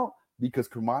right now because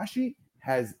Kremashi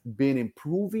has been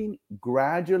improving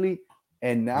gradually.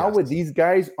 And now with these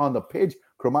guys on the pitch,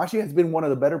 Kremashi has been one of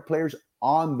the better players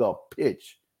on the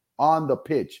pitch.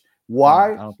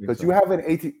 Why? Because you have an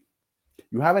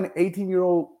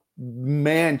 18-year-old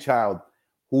man child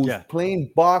who's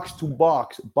playing box to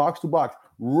box,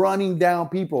 running down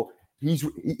people.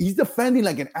 He's defending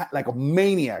like a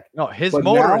maniac. No, his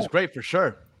motor is great for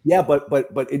sure. Yeah, but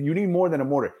you need more than a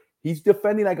motor. He's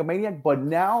defending like a maniac, but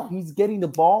now he's getting the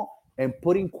ball and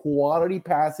putting quality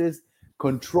passes,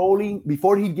 controlling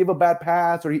before he give a bad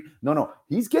pass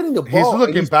he's getting the ball. He's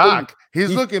looking back. He's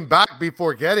looking back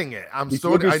before getting it. I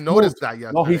noticed that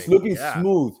yesterday. No, he's looking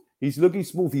smooth. He's looking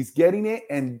smooth. He's getting it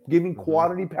and giving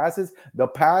quality passes. The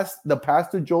pass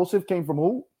to Joseph came from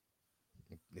who?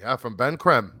 Yeah, from Ben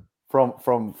Creme. From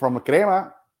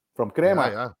Crema. from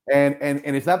Crema. Yeah. And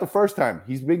it's not the first time.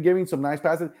 He's been giving some nice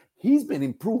passes. He's been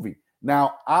improving.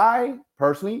 Now, I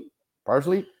personally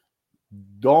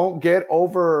don't get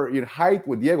over hyped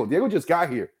with Diego. Diego just got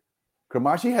here.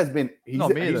 Cremaschi has been he's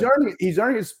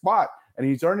earning his spot and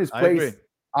he's earned his place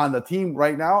on the team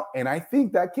right now. And I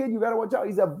think that kid, you got to watch out.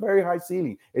 He's a very high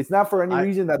ceiling. It's not for any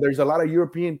reason that there's a lot of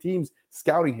European teams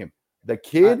scouting him. The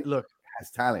kid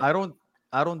has talent.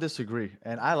 I don't disagree,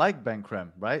 and I like Ben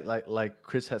Krem, right? Like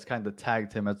Chris has kind of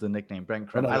tagged him as the nickname Ben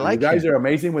Krem. I like you guys are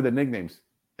amazing with the nicknames.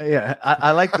 Yeah,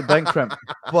 I like the Ben Krem,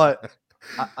 but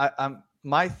I'm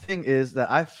my thing is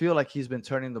that I feel like he's been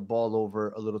turning the ball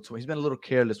over a little too. He's been a little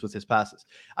careless with his passes.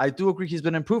 I do agree he's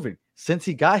been improving. Since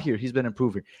he got here, he's been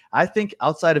improving. I think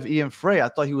outside of Ian Frey, I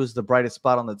thought he was the brightest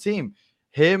spot on the team.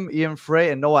 Him, Ian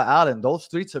Frey, and Noah Allen, those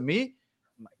three to me,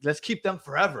 let's keep them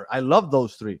forever. I love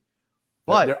those three.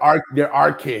 But there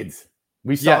are kids.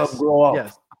 We saw them grow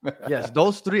up. Yes,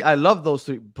 those three, I love those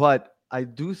three. But I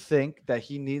do think that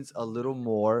he needs a little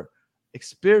more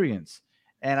experience.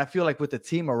 And I feel like with the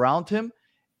team around him,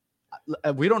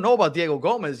 we don't know about Diego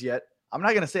Gomez yet. I'm not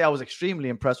going to say I was extremely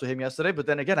impressed with him yesterday, but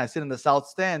then again, I sit in the South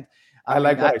Stand. I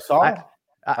like what I saw.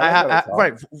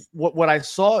 Right. What I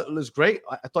saw was great.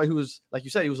 I thought he was, like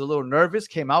you said, he was a little nervous,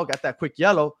 came out, got that quick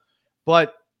yellow.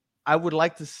 But I would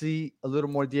like to see a little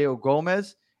more Diego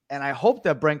Gomez. And I hope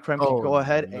that Brent Krem can go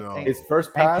ahead and his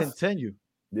first pass and continue.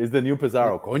 Is the new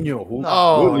Pizarro. Coño.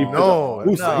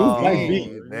 Who's Mike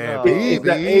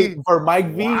V? For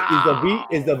Mike V,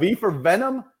 is the V for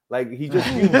Venom? Like he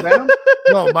just used Venom?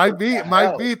 No, Mike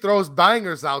V throws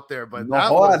bangers out there, but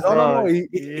no.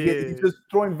 He's just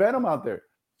throwing Venom out there.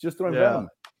 Just throwing Venom.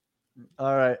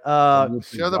 All right.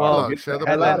 Share the plug. Share the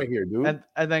plug out of here, dude.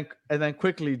 And then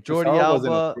quickly, Jordi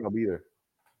Alba.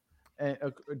 And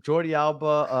Jordi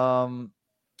Alba.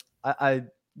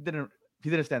 He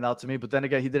didn't stand out to me, but then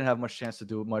again, he didn't have much chance to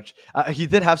do much. He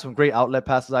did have some great outlet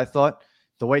passes, I thought,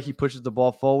 the way he pushes the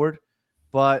ball forward.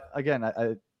 But again,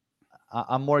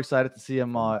 I'm more excited to see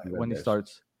him when he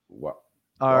starts. Wow.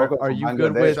 Are you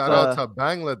good with? Shout out to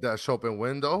Bangladesh Open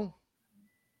Window.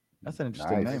 That's an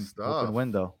interesting name. Open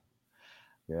Window.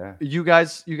 Yeah. You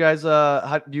guys,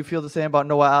 how do you feel the same about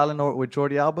Noah Allen or with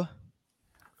Jordi Alba?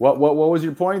 What was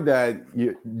your point? That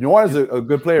Noah's a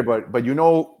good player, but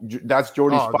that's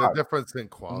Jordi's spot. The difference in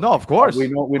quality. No, of course. We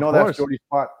know that's Jordi's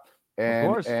spot.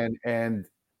 And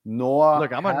Noah.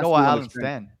 Look, I'm a Noah Allen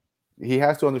stan. He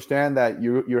has to understand that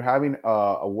you're having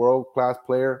a world-class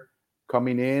player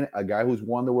coming in, a guy who's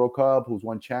won the World Cup, who's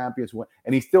won champions,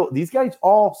 and these guys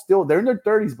they're in their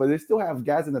 30s, but they still have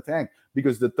gas in the tank,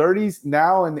 because the 30s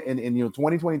now in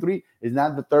 2023 is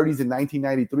not the 30s in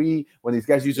 1993 when these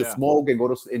guys used to smoke and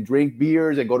and drink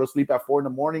beers and go to sleep at 4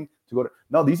 a.m.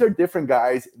 No, these are different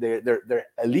guys. They're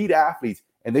elite athletes,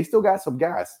 and they still got some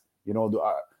gas.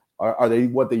 Are they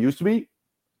what they used to be?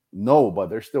 No, but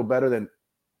they're still better than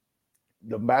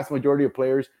the vast majority of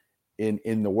players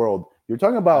in the world. You're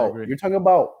talking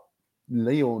about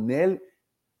Lionel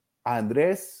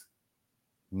Andres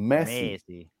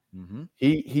Messi. Mm-hmm.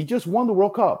 He just won the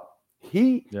World Cup.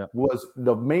 He was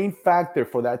the main factor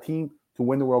for that team to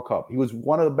win the World Cup. He was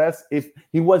one of the best.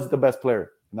 He was the best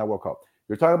player in that World Cup.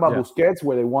 You're talking about Busquets,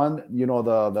 where they won,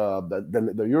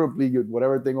 the Europe League,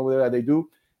 whatever thing over there that they do,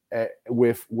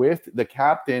 with the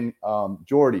captain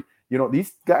Jordi.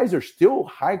 These guys are still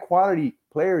high quality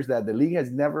players that the league has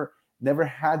never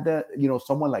had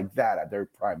someone like that at their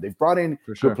prime. They've brought in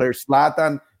good players.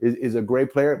 Zlatan is a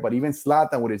great player, but even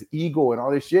Zlatan with his ego and all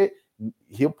this shit,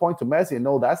 he'll point to Messi and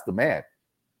know that's the man.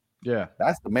 Yeah,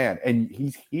 that's the man. And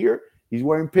he's here. He's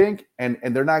wearing pink, and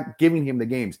they're not giving him the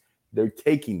games. They're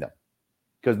taking them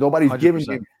because nobody's 100%.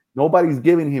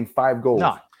 giving him 5 goals.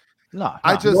 No.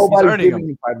 Nobody's giving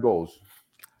him 5 goals.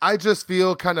 I just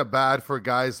feel kind of bad for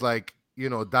guys like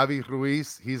David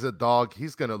Ruiz. He's a dog.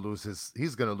 He's gonna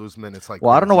lose minutes. I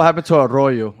don't know what happened to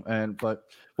Arroyo,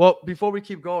 before we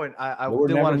keep going, I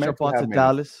did want to jump onto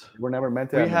Dallas. We're never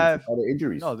meant to have all the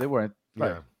injuries. No, they weren't.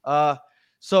 Right. Yeah.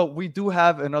 So we do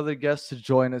have another guest to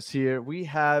join us here.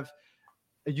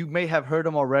 You may have heard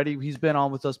him already. He's been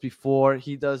on with us before.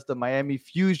 He does the Miami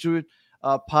Fusion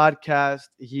podcast.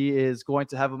 He is going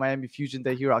to have a Miami Fusion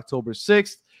Day here October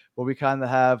 6th, where we kind of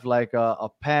have like a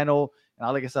panel.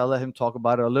 And like I said, I'll let him talk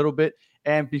about it a little bit.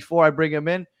 And before I bring him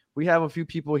in, we have a few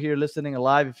people here listening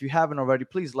live. If you haven't already,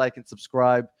 please like and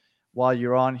subscribe while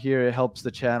you're on here. It helps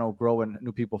the channel grow and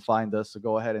new people find us. So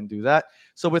go ahead and do that.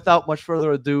 So without much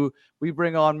further ado, we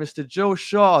bring on Mr. Joe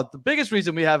Shaw. The biggest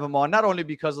reason we have him on, not only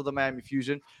because of the Miami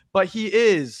Fusion, but he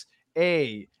is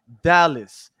a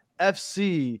Dallas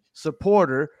FC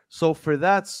supporter. So for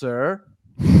that, sir,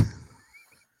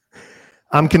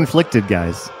 I'm conflicted,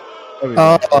 guys. There we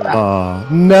go. Oh,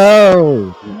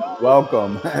 no.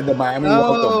 Welcome. The Miami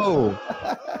welcome.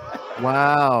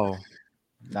 Wow.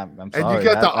 I'm And sorry. you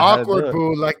get the I had to do awkward it.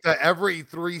 boo like the every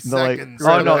 3 The, like, seconds.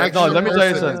 Oh an no, extra let me tell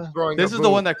you person something. is throwing This a is the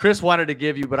boo. one that Chris wanted to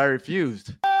give you, but I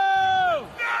refused.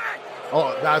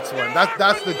 Oh, that's one.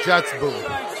 That's the Jets boo.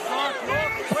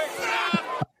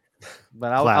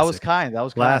 But I was Classic. kind. I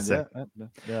was Classic. kind.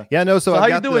 Yeah. Yeah, no. So, So I've how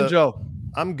you got doing, the- Joe?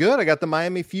 I'm good. I got the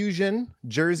Miami Fusion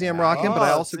jersey I'm rocking, but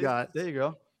I also got There you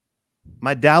go.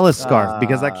 my Dallas scarf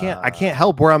because I can't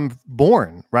help where I'm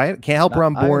born, right? Can't help where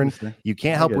I'm I born. understand. You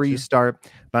can't I help get where you you. start.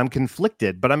 But I'm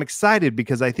conflicted, but I'm excited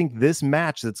because I think this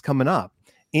match that's coming up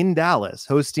in Dallas,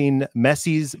 hosting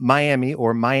Messi's Miami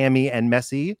or Miami and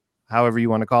Messi, however you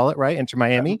want to call it, right? Enter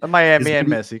Miami. Miami is and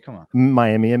gonna be- Messi. Come on.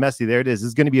 Miami and Messi. There it is.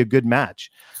 It's going to be a good match.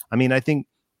 I mean, I think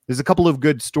there's a couple of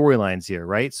good storylines here,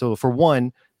 right? So for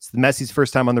one, it's Messi's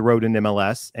first time on the road in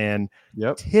MLS, and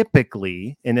Yep.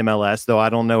 typically in MLS, though I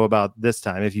don't know about this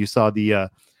time. If you saw the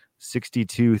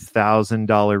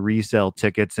 $62,000 resale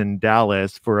tickets in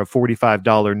Dallas for a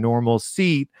 $45 normal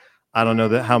seat, I don't know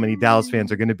that how many Dallas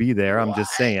fans are going to be there. I'm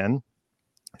just saying,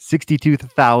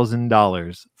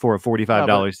 $62,000 for a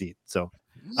 $45 seat. So,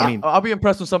 I mean, I'll be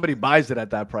impressed when somebody buys it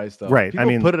at that price, though. Right, I People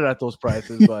mean- put it at those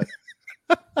prices, but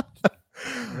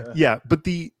yeah, but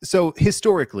so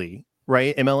historically,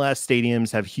 right, MLS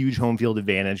stadiums have huge home field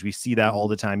advantage. We see that all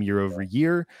the time year over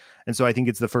year, and so I think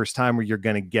it's the first time where you're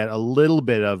going to get a little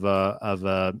bit of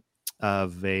a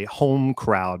home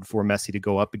crowd for Messi to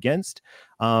go up against.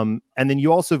 And then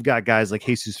you also have got guys like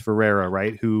Jesus Ferreira,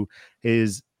 right, who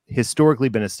is historically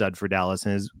been a stud for Dallas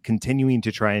and is continuing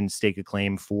to try and stake a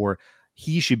claim for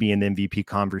he should be in the MVP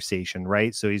conversation,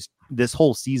 right? So this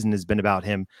whole season has been about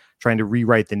him trying to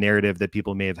rewrite the narrative that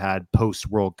people may have had post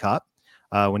World Cup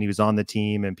when he was on the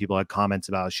team, and people had comments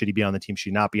about should he be on the team, should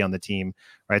he not be on the team,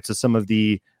 right? So some of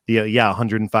the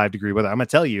 105 degree weather. I'm gonna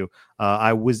tell you,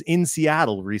 I was in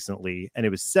Seattle recently, and it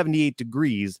was 78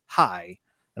 degrees high,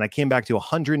 and I came back to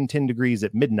 110 degrees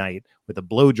at midnight with a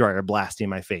blow dryer blasting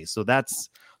my face. So that's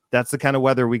the kind of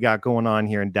weather we got going on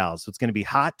here in Dallas. So it's going to be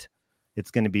hot,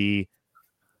 it's going to be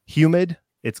humid,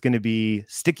 it's going to be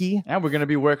sticky, and we're gonna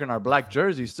be working our black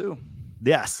jerseys too.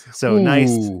 Yes, so nice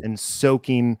and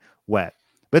soaking wet.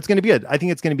 But it's going to be I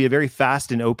think it's going to be a very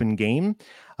fast and open game.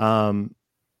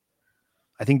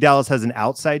 I think Dallas has an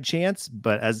outside chance,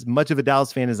 but as much of a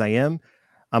Dallas fan as I am,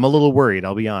 I'm a little worried.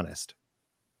 I'll be honest.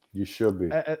 You should be.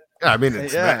 Yeah, I mean,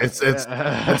 it's Yeah. it's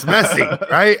Messi,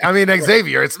 right? I mean,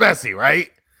 Xavier, it's Messi,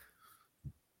 right?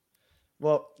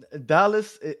 Well,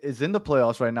 Dallas is in the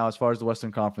playoffs right now as far as the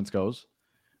Western Conference goes.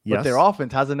 But Yes. their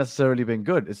offense hasn't necessarily been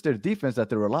good. It's their defense that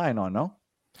they're relying on, no?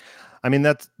 I mean,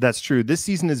 that's true. This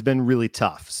season has been really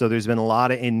tough. So there's been a lot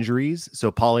of injuries.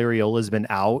 So Paul Arriola has been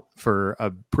out for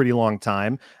a pretty long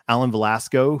time. Alan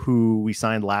Velasco, who we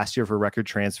signed last year for a record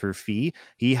transfer fee,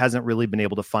 he hasn't really been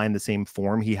able to find the same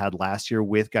form he had last year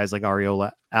with guys like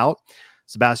Arriola out.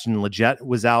 Sebastian Lletget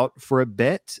was out for a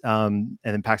bit. And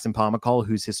then Paxton Pomykal,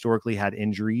 who's historically had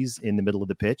injuries in the middle of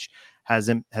the pitch, has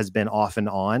been off and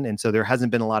on. And so there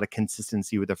hasn't been a lot of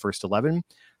consistency with the first 11.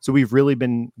 So we've really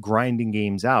been grinding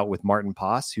games out with Martin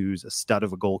Pass, who's a stud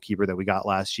of a goalkeeper that we got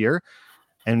last year.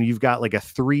 And you've got like a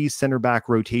 3 center back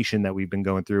rotation that we've been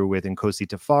going through with Nkosi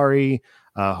Tafari,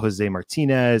 Jose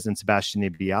Martinez, and Sebastian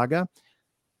Ibiaga.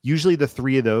 Usually the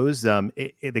 3 of those,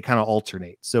 they kind of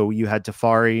alternate. So you had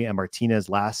Tafari and Martinez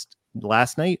last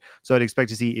night. So I'd expect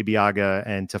to see Ibiaga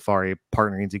and Tafari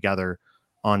partnering together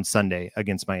on Sunday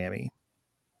against Miami.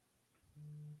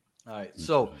 All right.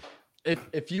 So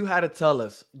if you had to tell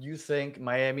us, you think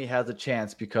Miami has a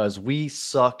chance because we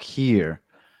suck here.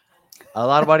 A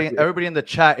lot of everybody in the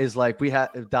chat is like,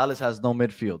 if Dallas has no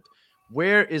midfield.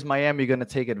 Where is Miami going to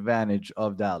take advantage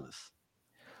of Dallas?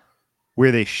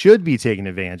 Where they should be taking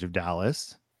advantage of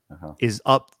Dallas is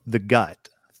up the gut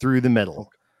through the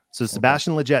middle. So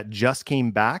Sebastian Lletget just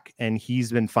came back and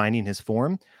he's been finding his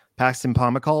form. Paxton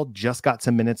Pomykal just got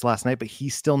some minutes last night, but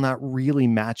he's still not really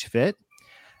match fit.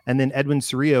 And then Edwin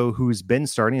Cerrillo, who's been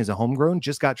starting as a homegrown,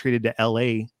 just got traded to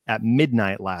LA at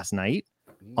midnight last night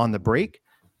on the break.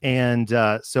 And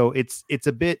so it's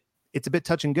a bit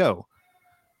touch and go.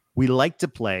 We like to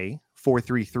play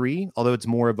 4-3-3, although it's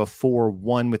more of a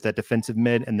 4-1 with that defensive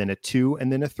mid and then a 2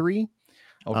 and then a 3.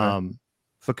 Okay.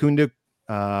 Facundo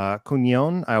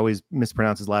Cunyon, I always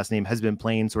mispronounce his last name, has been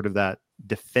playing sort of that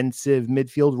defensive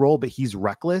midfield role, but he's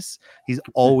reckless. He's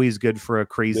always good for a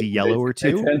crazy yellow or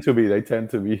two. They tend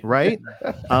to be. Right?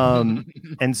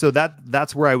 And so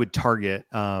that's where I would target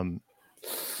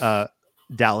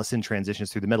Dallas in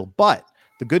transitions through the middle. But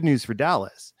the good news for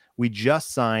Dallas, we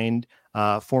just signed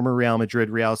former Real Madrid,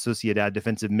 Real Sociedad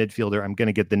defensive midfielder. I'm going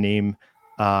to get the name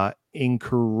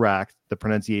incorrect, the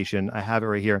pronunciation. I have it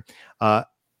right here.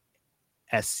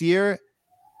 Asir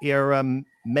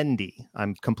Iramendi.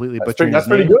 I'm completely butchering his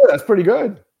name. Pretty good. That's pretty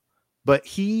good. But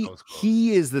he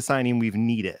is the signing we've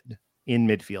needed in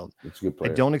midfield. It's a good I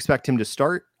player. don't expect him to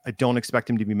start. I don't expect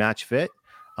him to be match fit.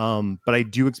 But I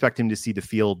do expect him to see the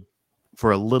field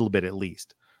for a little bit at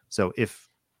least. So if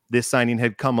this signing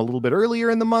had come a little bit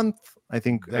earlier in the month, I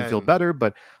think I'd feel better.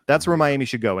 But that's where Miami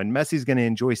should go. And Messi's going to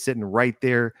enjoy sitting right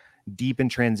there, deep in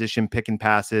transition, picking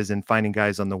passes and finding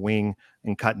guys on the wing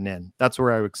and cutting in. That's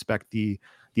where I would expect the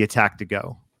attack to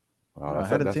go. Wow, I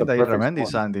hadn't seen that Iramendi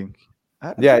signing.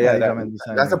 Yeah,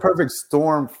 that's a perfect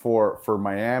storm for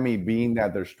Miami, being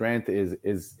that their strength is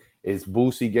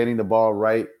Boosie getting the ball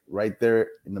right there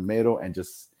in the middle and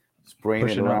just spraying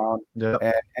it around.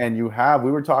 Yeah. And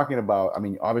we were talking about, I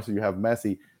mean, obviously you have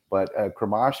Messi, but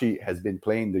Kramashi has been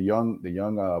playing, the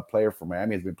young player from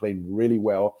Miami has been playing really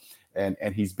well,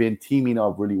 and he's been teaming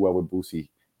up really well with Boosie.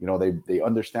 You know, they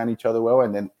understand each other well,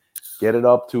 and then get it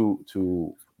up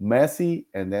to Messi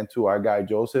and then to our guy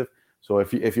Joseph. So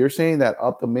if you're saying that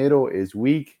up the middle is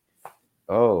weak,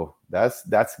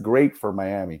 that's great for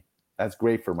Miami. That's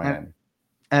great for Miami.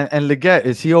 And Leggett,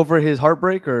 is he over his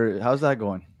heartbreak or how's that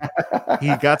going?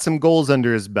 He got some goals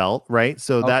under his belt, right?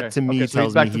 So that to me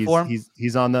tells me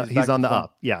he's on the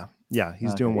up. Yeah,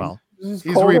 he's doing well. He's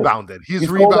rebounded. He's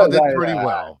rebounded pretty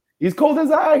well. He's cold as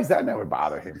ice. That never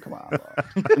bothered him. Come on,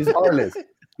 bro. He's heartless.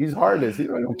 He's heartless. He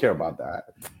don't care about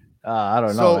that. I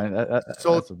don't know, man. That's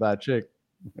a bad chick.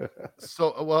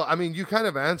 So, well, I mean, you kind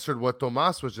of answered what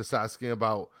Tomas was just asking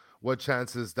about what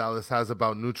chances Dallas has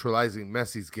about neutralizing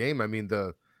Messi's game. I mean,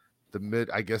 the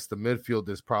midfield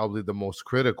is probably the most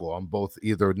critical on both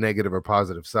either negative or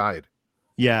positive side.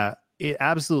 Yeah, it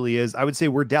absolutely is. I would say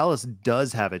where Dallas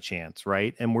does have a chance,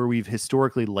 right? And where we've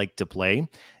historically liked to play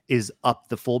is up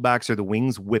the fullbacks or the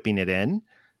wings, whipping it in.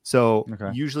 So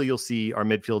usually you'll see our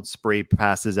midfield spray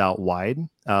passes out wide.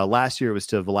 Last year it was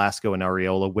to Velasco and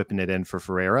Areola whipping it in for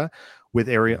Ferreira. With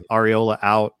Areola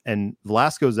out and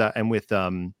Velasco's out, and with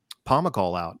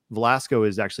Pomacall out, Velasco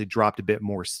has actually dropped a bit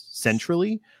more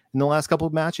centrally in the last couple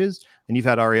of matches, and you've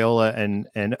had Areola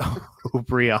and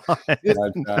O'Brien.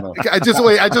 I just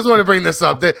want to bring this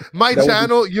up. My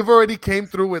channel, you've already came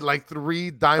through with like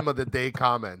 3 dime of the day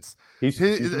comments.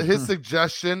 His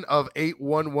suggestion of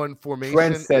 8-1-1 formation,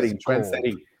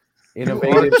 trend-setting,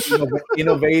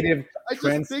 innovative,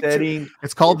 trend-setting.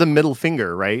 It's called the middle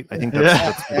finger, right? I think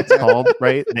that's what it's called,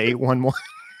 right? The 8-1-1.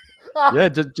 Yeah,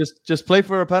 just play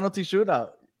for a penalty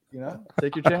shootout. You know,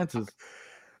 take your chances.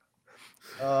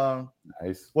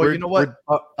 Nice. Well, you know what?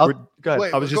 Go ahead.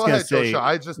 Wait, I was just going to say,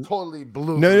 I just totally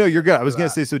blew. No, you're good. I was going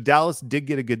to say, so Dallas did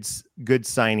get a good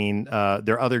signing.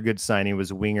 Their other good signing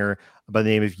was a winger by the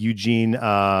name of Eugene.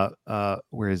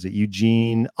 Where is it?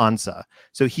 Eugene Ansa.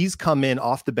 So he's come in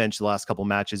off the bench the last couple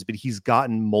matches, but he's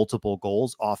gotten multiple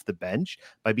goals off the bench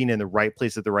by being in the right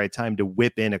place at the right time to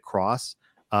whip in a cross.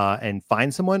 And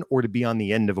find someone, or to be on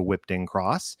the end of a whipped in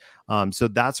cross. So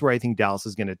that's where I think Dallas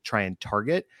is going to try and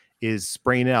target, is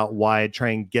spraying it out wide, try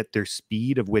and get their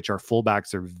speed, of which our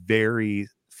fullbacks are very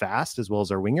fast, as well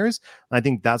as our wingers. And I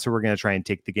think that's where we're going to try and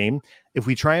take the game. If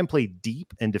we try and play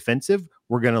deep and defensive,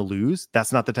 we're going to lose.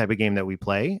 That's not the type of game that we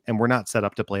play, and we're not set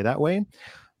up to play that way.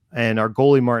 And our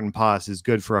goalie, Martin Paz, is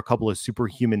good for a couple of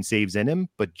superhuman saves in him,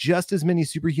 but just as many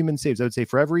superhuman saves. I would say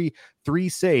for every 3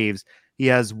 saves, he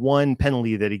has 1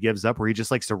 penalty that he gives up where he just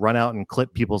likes to run out and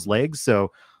clip people's legs.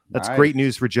 So that's great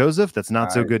news for Joseph. That's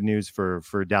not so good news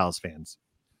for Dallas fans.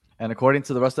 And according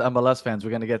to the rest of MLS fans, we're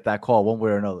going to get that call one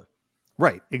way or another.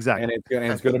 Right, exactly. And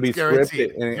it's going to be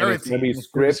scripted. And it's going to be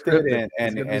scripted,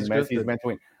 and Messi's meant to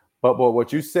win. But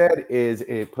what you said is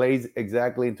it plays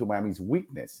exactly into Miami's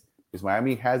weakness. Because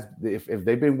Miami has, if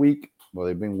they've been weak, well,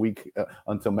 they've been weak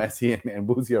until Messi and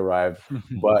Boosie arrived.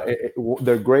 But one of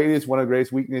the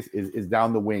greatest weakness is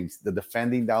down the wings. The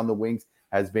defending down the wings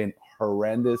has been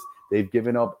horrendous. They've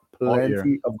given up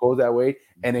plenty of goals that way.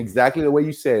 And exactly the way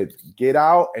you said, get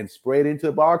out and spray it into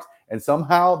the box. And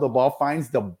somehow the ball finds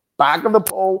the back of the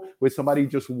pole with somebody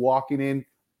just walking in,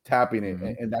 tapping it.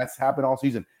 And that's happened all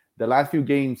season. The last few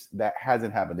games, that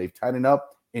hasn't happened. They've tightened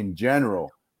up in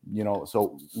general. You know,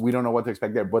 so we don't know what to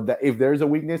expect there. But if there's a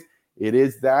weakness, it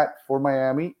is that for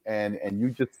Miami. And you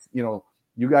just, you know,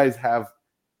 you guys have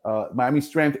Miami's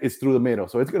strength is through the middle.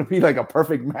 So it's going to be like a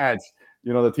perfect match.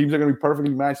 You know, the teams are going to be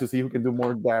perfectly matched to see who can do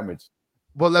more damage.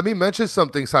 Well, let me mention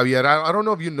something, Xavier. I don't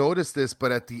know if you noticed this,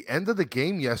 but at the end of the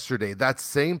game yesterday, that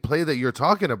same play that you're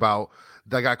talking about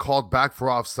that got called back for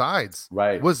offsides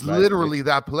was literally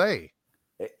that play.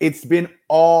 It's been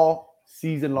all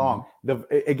season long.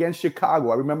 Against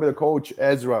Chicago, I remember the coach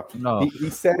Ezra. No. He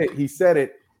said it. He said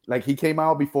it like he came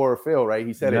out before Phil, right?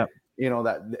 He said it. You know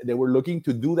that they were looking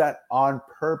to do that on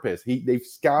purpose. They've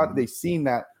seen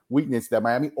that weakness that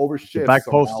Miami overshifts. Back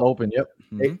post open.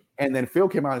 Yep. And then Phil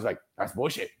came out and was like, "That's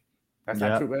bullshit. That's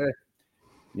not true."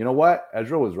 You know what?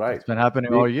 Ezra was right. It's been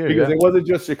happening all year because it wasn't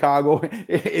just Chicago.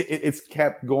 It's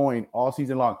kept going all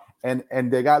season long.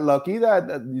 And they got lucky that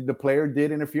the player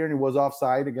did interfere and it was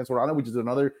offside against Orlando, which is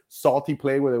another salty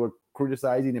play where they were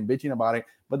criticizing and bitching about it.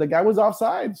 But the guy was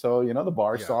offside, so the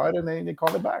bar saw it and they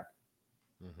called it back.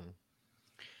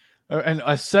 And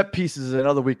a set piece is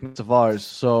another weakness of ours.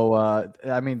 So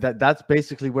I mean that's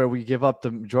basically where we give up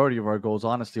the majority of our goals.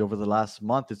 Honestly, over the last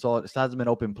month, it hasn't been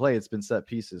open play; it's been set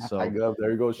pieces. So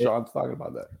there you go. Sean's talking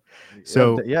about that.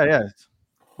 So yeah.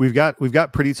 We've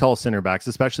got pretty tall center backs,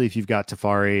 especially if you've got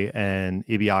Tafari and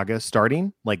Ibiaga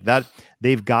starting like that.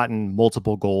 They've gotten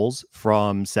multiple goals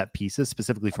from set pieces,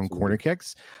 specifically from corner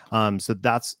kicks. So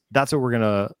that's what we're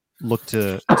gonna look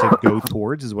to go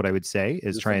towards, is what I would say,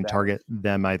 is try and target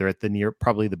them either at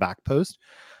probably the back post.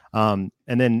 And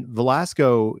then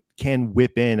Velasco can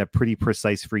whip in a pretty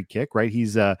precise free kick, right?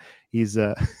 He's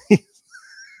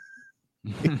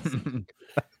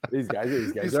these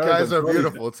guys are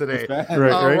beautiful today.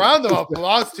 Right. Round of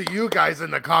applause to you guys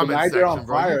in the comments section,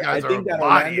 bro. You guys I think that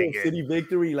Orlando City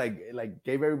victory like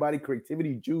gave everybody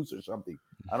creativity juice or something.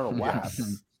 I don't know what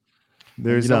happened.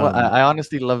 There's I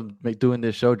honestly love doing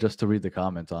this show just to read the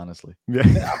comments. Honestly,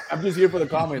 I'm just here for the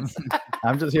comments.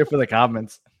 I'm just here for the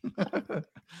comments.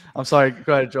 I'm sorry.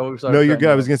 Go ahead, Joe. Sorry, no, you're good.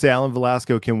 I was going to say Alan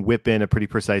Velasco can whip in a pretty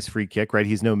precise free kick, right?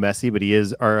 He's no Messi, but he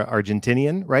is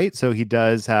Argentinian, right? So he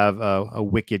does have a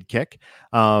wicked kick.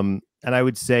 And I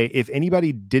would say if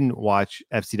anybody didn't watch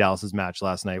FC Dallas's match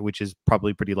last night, which is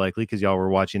probably pretty likely because y'all were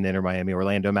watching the Inter Miami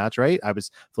Orlando match, right? I was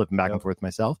flipping back and forth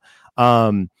myself.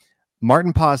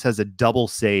 Martin Paz has a double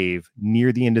save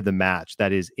near the end of the match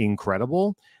that is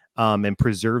incredible, and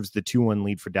preserves the 2-1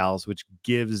 lead for Dallas, which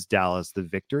gives Dallas the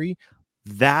victory.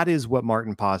 That is what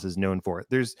Martin Paz is known for.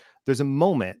 There's a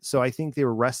moment. So I think they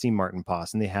were resting Martin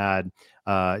Paz, and they had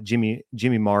Jimmy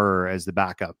Maurer as the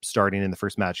backup starting in the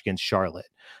first match against Charlotte.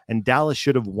 And Dallas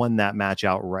should have won that match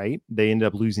outright. They ended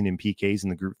up losing in PKs in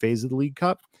the group phase of the League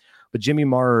Cup. But Jimmy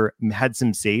Maurer had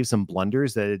some saves, some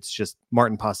blunders that it's just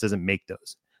Martin Paz doesn't make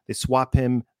those. They swap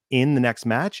him in the next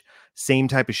match, same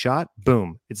type of shot,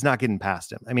 boom, it's not getting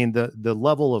past him. I mean, the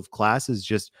level of class is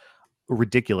just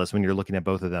ridiculous when you're looking at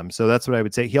both of them. So that's what I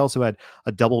would say. He also had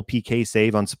a double PK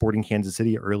save on Sporting Kansas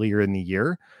City earlier in the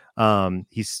year.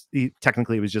 He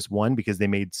technically it was just one because they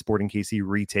made Sporting KC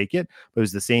retake it, but it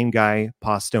was the same guy.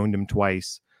 Paz stoned him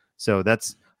twice. So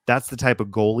that's the type of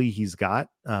goalie he's got.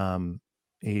 That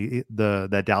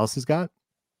Dallas has got.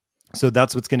 So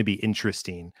that's what's going to be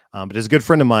interesting. But as a good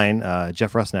friend of mine,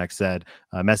 Jeff Rusnak, said,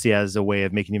 Messi has a way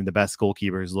of making even the best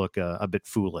goalkeepers look a bit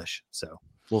foolish. So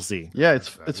we'll see. Yeah,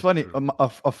 it's funny.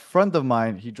 A friend of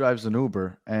mine, he drives an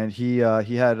Uber, and he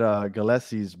had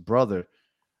Gillespie's brother,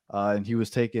 and he was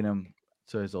taking him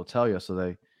to his hotel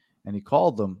yesterday, and he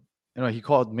called them. He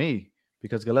called me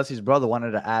because Gillespie's brother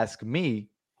wanted to ask me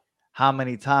how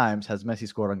many times has Messi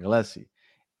scored on Gillespie,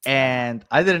 and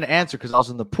I didn't answer because I was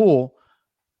in the pool.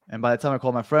 And by the time I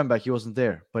called my friend back, he wasn't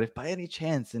there. But if by any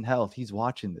chance in health he's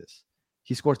watching this,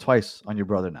 he scored twice on your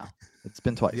brother now. It's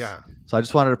been twice. Yeah. So I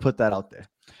just wanted to put that out there.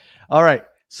 All right.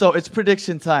 So it's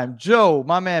prediction time. Joe,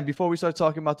 my man, before we start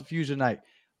talking about the Fusion night,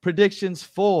 predictions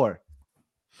for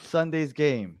Sunday's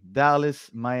game. Dallas,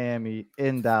 Miami,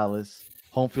 in Dallas.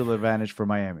 Home field advantage for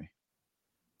Miami.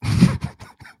 Home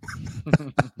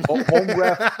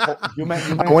ref. I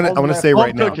want to say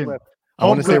right now. I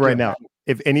want to say right now,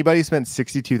 if anybody spent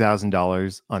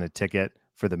 $62,000 on a ticket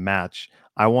for the match,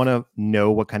 I want to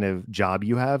know what kind of job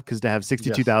you have, because to have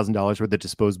 $62,000 worth of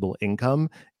disposable income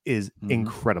is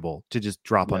incredible to just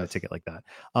drop on a ticket like that.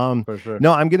 For sure.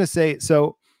 No, I'm going to say,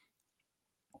 so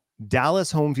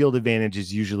Dallas home field advantage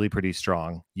is usually pretty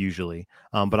strong,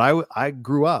 but I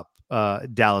grew up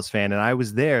Dallas fan, and I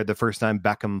was there the first time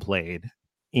Beckham played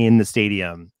in the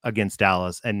stadium against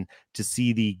Dallas, and to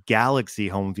see the Galaxy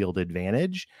home field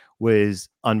advantage was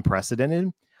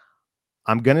unprecedented.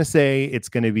 I'm going to say it's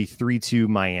going to be 3-2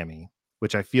 Miami,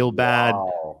 which I feel bad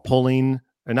pulling,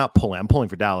 or not pulling. I'm pulling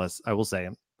for Dallas, I will say,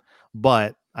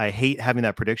 but I hate having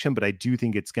that prediction, but I do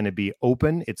think it's going to be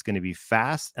open. It's going to be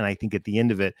fast. And I think at the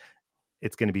end of it,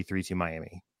 it's going to be 3-2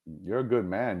 Miami. You're a good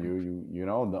man. You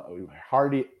know,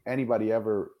 hardly anybody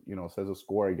ever, says a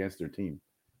score against their team.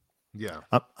 Yeah,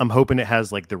 I'm hoping it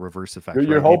has like the reverse effect.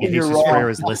 You're hoping you're wrong. Ferrer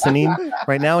is listening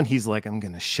right now, and he's like, "I'm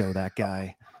gonna show that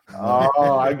guy."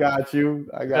 Oh, I got you.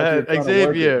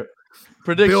 Xavier.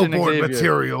 prediction, Billboard Xavier.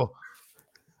 material.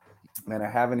 Man, I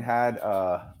haven't had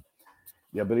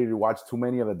the ability to watch too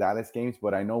many of the Dallas games,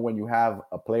 but I know when you have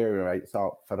a player, right?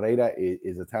 So Ferreira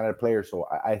is a talented player, so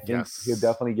I think he'll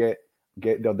definitely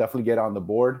they'll definitely get on the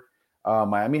board.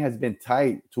 Miami has been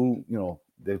tight too.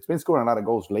 They've been scoring a lot of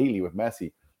goals lately with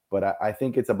Messi, but I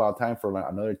think it's about time for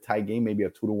another tight game, maybe a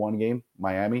 2-1 game,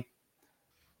 Miami.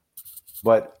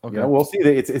 But we'll see.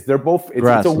 They're both.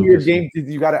 It's a weird game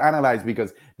you got to analyze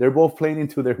because they're both playing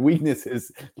into their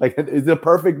weaknesses. Like it's a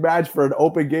perfect match for an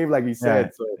open game, like he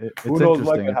said. So who knows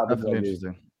what can happen? Definitely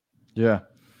interesting. Yeah,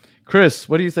 Chris,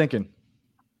 what are you thinking?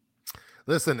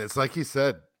 Listen, it's like he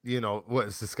said. What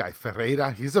is this guy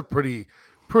Ferreira? He's a pretty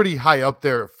high up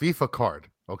there FIFA card.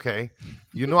 Okay,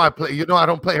 I play. I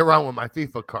don't play around with my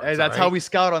FIFA cards. Hey, that's how we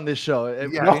scout on this show.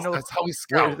 That's how we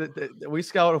scout. We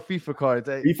scout FIFA cards.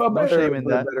 FIFA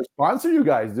better sponsor you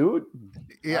guys, dude.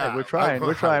 Yeah, we're trying.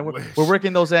 We're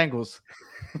working those angles.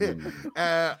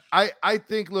 I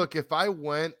think. Look, if I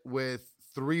went with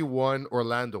 3-1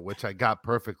 Orlando, which I got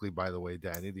perfectly, by the way,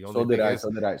 Danny. So did I.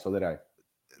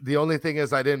 The only thing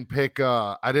is I didn't pick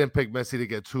Messi to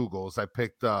get 2 goals. I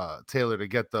picked Taylor to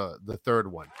get the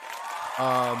third one.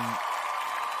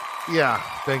 Yeah,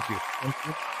 thank you.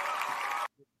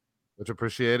 Much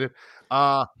appreciated.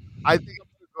 I think I'm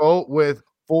gonna go with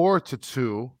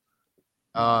 4-2.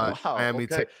 Miami.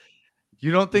 Okay.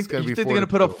 You don't think they're gonna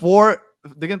put up 4?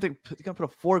 They're gonna put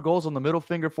up 4 goals on the middle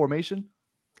finger formation.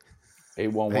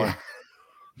 8-1-1.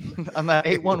 I'm at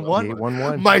 8-1-1.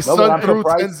 8-1-1. My son threw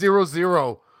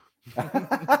 10-0-0.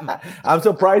 I'm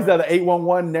surprised that the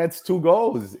 8-1-1 nets 2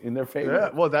 goals in their favor. Yeah,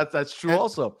 well, that's true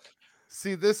also.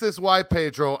 See, this is why,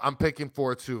 Pedro, I'm picking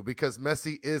 4-2 because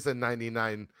Messi is a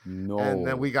 99. No. And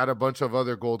then we got a bunch of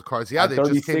other gold cards. Yeah, they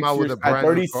just came out with a brand at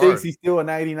 36, new card. he's still a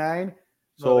 99.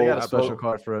 So they got a special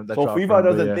card for him. So FIFA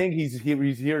doesn't think he's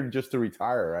here just to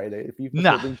retire, right?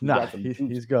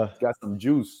 He's got some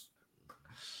juice.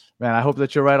 Man, I hope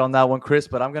that you're right on that one, Chris.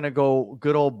 But I'm gonna go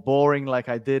good old boring like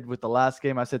I did with the last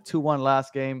game. I said 2-1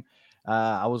 last game.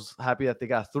 I was happy that they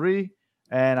got 3.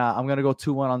 And I'm going to go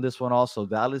 2-1 on this one also.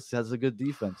 Dallas has a good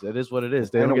defense. It is what it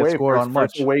is. They don't get scored on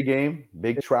much. First away game,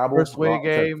 big travel. First away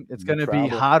game. It's going to be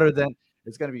hotter than –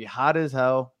 it's going to be hot as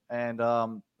hell. And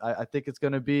I think it's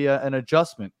going to be an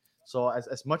adjustment. So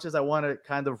as much as I want to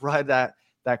kind of ride that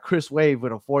Chris wave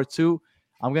with a 4-2,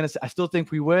 I'm going to say I still think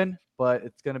we win, but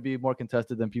it's going to be more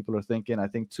contested than people are thinking. I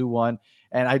think 2-1.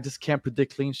 And I just can't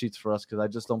predict clean sheets for us because I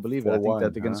just don't believe it. I think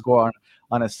that they're going to score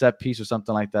on a set piece or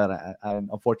something like that. And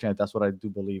unfortunately, that's what I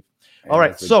do believe. All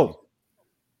right. So,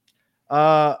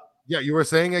 yeah, you were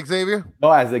saying, Xavier?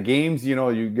 No, as the games,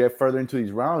 you get further into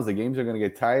these rounds, the games are going to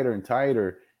get tighter and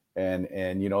tighter. And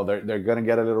they're going to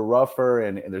get a little rougher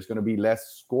and there's going to be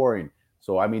less scoring.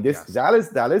 So, I mean,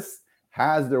 Dallas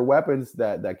has their weapons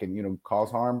that can cause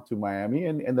harm to Miami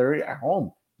and they're at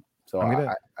home. So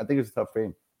I think it's a tough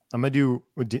game. I'm gonna do,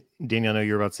 Daniel, I know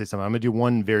you're about to say something. I'm gonna do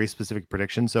one very specific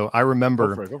prediction. So I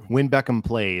remember when Beckham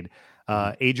played,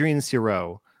 Adrian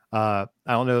Ciro. I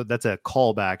don't know, that's a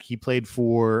callback. He played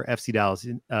for FC Dallas,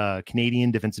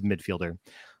 Canadian defensive midfielder.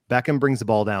 Beckham brings the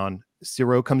ball down.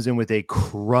 Ciro comes in with a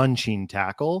crunching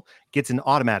tackle, gets an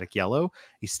automatic yellow.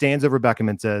 He stands over Beckham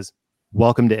and says,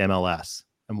 "Welcome to MLS."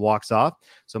 And walks off.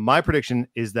 So my prediction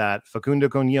is that Facundo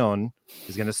Cognon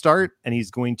is going to start and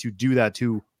he's going to do that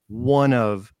to one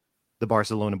of the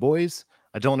Barcelona boys.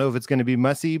 I don't know if it's going to be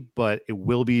Messi, but it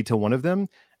will be to one of them.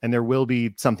 And there will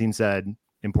be something said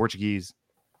in Portuguese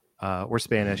or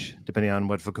Spanish, depending on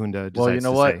what Facundo decides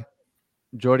to say.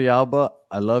 Jordi Alba,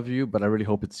 I love you, but I really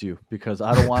hope it's you because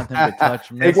I don't want him to touch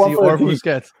Messi or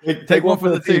Busquets. Take one for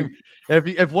the team.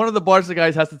 If one of the Barca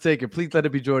guys has to take it, please let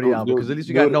it be Jordi Alba because at least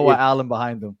you got Noah Allen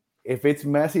behind them. If it's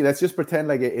Messi, let's just pretend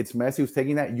like it's Messi who's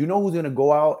taking that. You know who's going to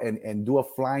go out and do a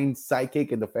flying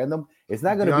sidekick and defend them? It's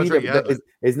not going to be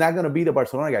it's not going to be the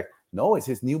Barcelona guy. No, it's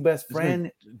his new best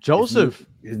friend, Joseph.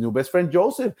 His new best friend,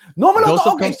 Joseph.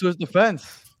 Joseph comes to his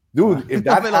defense. Dude, if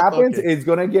that happens, it's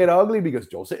gonna get ugly because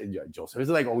Joseph is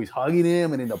like always hugging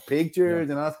him and in the pictures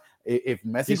and us. If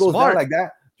Messi goes down like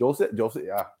that,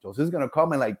 Joseph's gonna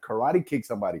come and like karate kick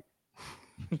somebody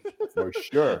for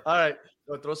sure. All right,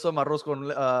 throw some arroz con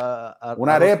una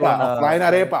arepa, a flying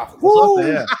arepa.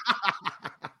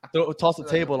 Toss the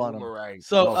table on him. Right.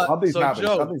 So something's happening.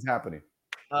 Joe, something's happening.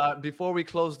 Before we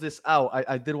close this out,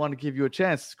 I did want to give you a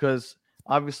chance because.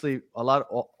 Obviously,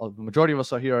 the majority of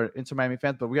us are here are Inter Miami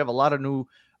fans, but we have a lot of new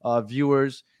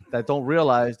viewers that don't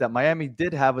realize that Miami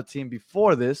did have a team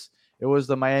before this. It was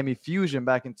the Miami Fusion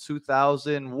back in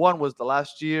 2001 was the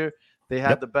last year. They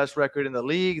had the best record in the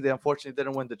league. They unfortunately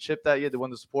didn't win the chip that year. They won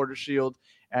the Supporters Shield.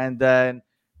 And then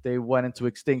they went into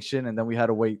extinction, and then we had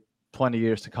to wait 20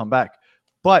 years to come back.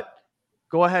 But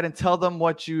go ahead and tell them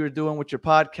what you're doing with your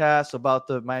podcast, about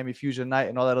the Miami Fusion Night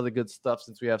and all that other good stuff,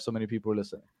 since we have so many people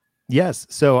listening. Yes.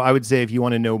 So I would say if you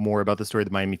want to know more about the story of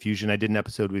the Miami Fusion, I did an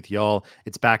episode with y'all.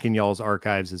 It's back in y'all's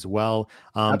archives as well.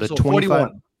 Episode the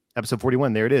 41. Episode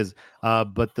 41, there it is.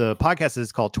 But the podcast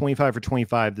is called 25 for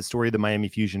 25, the story of the Miami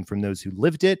Fusion from those who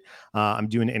lived it. I'm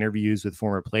doing interviews with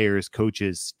former players,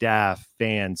 coaches, staff,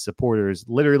 fans, supporters,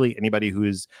 literally anybody who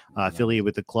is affiliated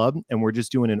with the club. And we're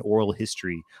just doing an oral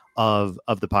history of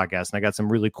the podcast. And I got some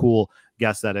really cool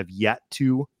guests that have yet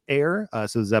to air.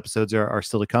 So those episodes are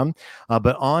still to come.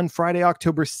 But on Friday,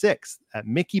 October 6th at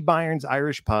Mickey Byron's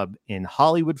Irish Pub in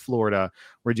Hollywood, Florida,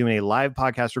 we're doing a live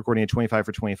podcast recording of 25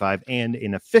 for 25 and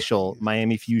an official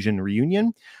Miami Fusion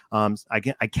reunion.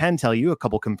 I can tell you a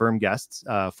couple confirmed guests.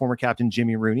 Former captain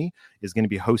Jimmy Rooney is going to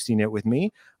be hosting it with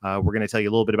me. We're going to tell you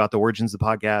a little bit about the origins of the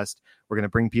podcast. We're going to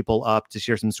bring people up to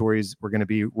share some stories. We're going to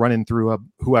be running through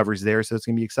whoever's there. So it's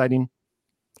going to be exciting.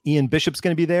 Ian Bishop's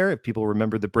going to be there. If people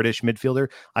remember the British midfielder,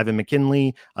 Ivan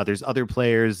McKinley. There's other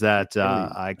players that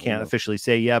I can't officially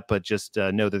say yet, but just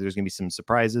know that there's going to be some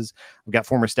surprises. We've got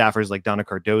former staffers like Donna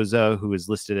Cardoza, who is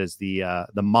listed as the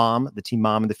team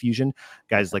mom of the Fusion.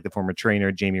 Guys like the former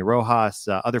trainer Jamie Rojas,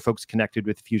 other folks connected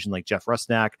with the Fusion like Jeff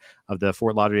Rusnak of the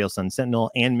Fort Lauderdale Sun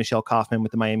Sentinel, and Michelle Kaufman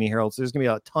with the Miami Herald. So there's going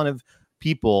to be a ton of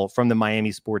people from the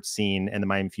Miami sports scene and the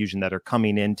Miami Fusion that are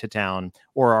coming into town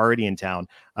or are already in town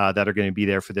that are going to be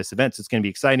there for this event. So it's going to be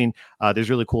exciting. There's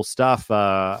really cool stuff.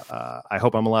 I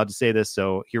hope I'm allowed to say this.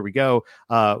 So here we go.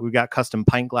 We've got custom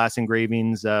pint glass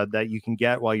engravings that you can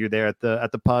get while you're there at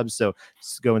the pub. So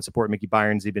just go and support Mickey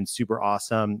Byron's. They've been super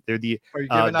awesome. Are you giving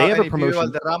out they have a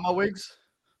promotion. Rama wigs?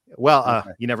 Well,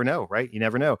 you never know, right? You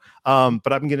never know.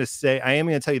 But I am going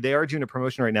to tell you, they are doing a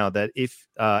promotion right now that if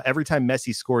every time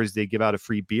Messi scores, they give out a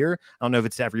free beer. I don't know if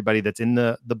it's to everybody that's in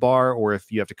the bar or if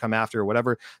you have to come after or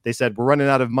whatever. They said we're running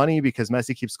out of money because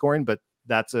Messi keeps scoring, but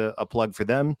that's a plug for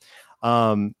them.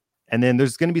 And then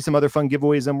there's going to be some other fun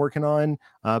giveaways I'm working on.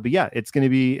 But yeah, it's going to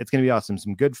be awesome.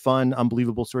 Some good, fun,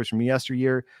 unbelievable stories from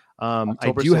yesteryear.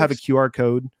 I do have a QR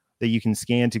code that you can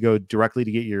scan to go directly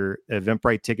to get your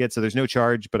Eventbrite ticket. So there's no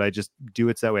charge, but I just do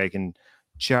it so that way I can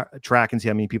track and see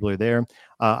how many people are there.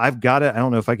 I've got it. I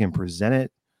don't know if I can present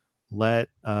it. Let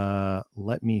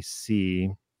me see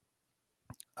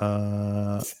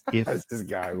if this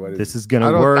guy, this is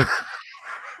going to work.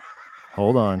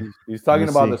 Hold on. He's talking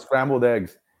about the scrambled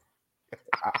eggs.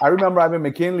 I remember Ivan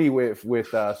McKinley with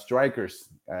strikers.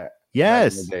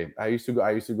 Yes. I used to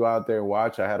go out there and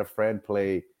watch. I had a friend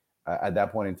play at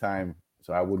that point in time,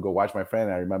 so I would go watch my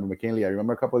friend. I remember McKinley. I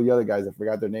remember a couple of the other guys. I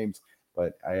forgot their names,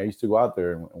 but I used to go out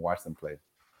there and watch them play.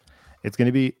 It's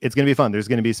gonna be fun. There's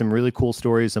gonna be some really cool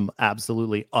stories, some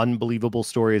absolutely unbelievable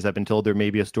stories. I've been told there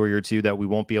may be a story or two that we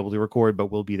won't be able to record, but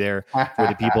we'll be there for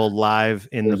the people live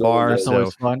in the bar. So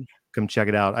fun. Come check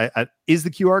it out. Is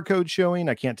the QR code showing?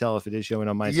 I can't tell if it is showing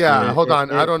on my screen. Yeah, hold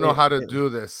on. I don't know how to do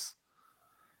this.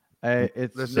 There it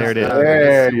is.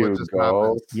 There you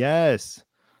go. Yes.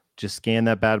 Just scan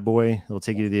that bad boy. It'll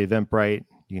take you to the Eventbrite.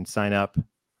 You can sign up.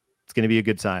 It's going to be a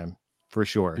good time for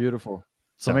sure. Beautiful.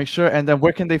 So make sure, and then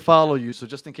where can they follow you? So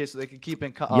just in case they can keep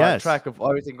in track of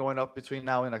everything going up between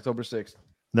now and October 6th.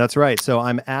 That's right. So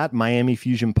I'm at Miami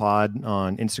Fusion Pod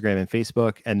on Instagram and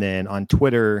Facebook, and then on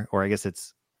Twitter, or I guess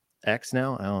it's X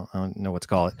now. I don't know what to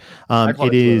call it.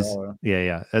 It is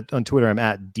Twitter, on Twitter, I'm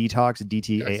at Detox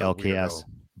DTALKS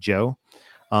Joe.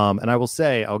 And I will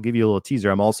say, I'll give you a little teaser.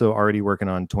 I'm also already working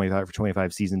on 25 for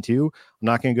 25 season 2. I'm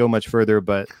not going to go much further,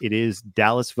 but it is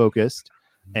Dallas focused,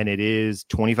 and it is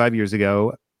 25 years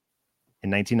ago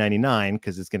in 1999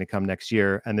 because it's going to come next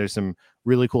year. And there's some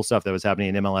really cool stuff that was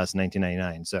happening in MLS in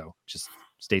 1999. So just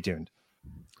stay tuned.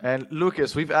 And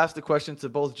Lucas, we've asked the question to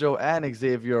both Joe and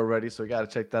Xavier already, so we got to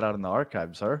check that out in the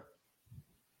archives, sir.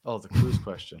 Oh, the cruise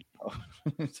question.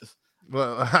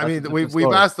 Well, I mean,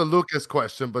 we've asked the Lucas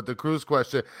question, but the Cruz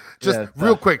question,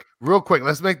 real quick.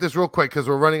 Let's make this real quick because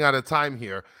we're running out of time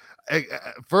here.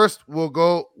 First, we'll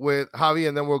go with Javi,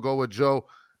 and then we'll go with Joe.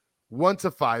 1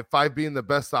 to 5, 5 being the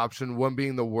best option, 1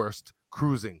 being the worst.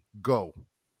 Cruising, go.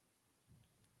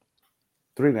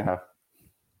 3.5.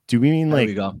 Do we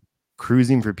mean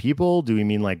cruising for people? Do we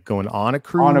mean like going on a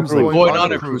cruise? On a cruise. Going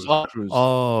on a cruise.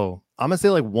 Oh, I'm gonna say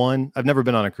like 1. I've never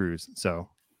been on a cruise, so.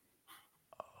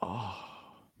 Oh.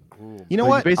 You know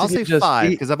what? I'll say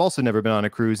 5 because I've also never been on a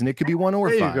cruise, and it could be 1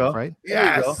 or 5, right?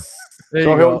 Yes.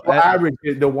 So he'll average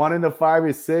it. The 1 and the 5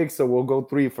 is 6, so we'll go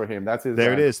 3 for him. That's his.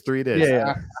 There it is. 3 it is.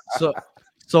 Yeah.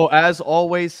 So as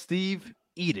always, Steve,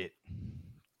 eat it.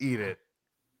 Eat it.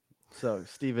 So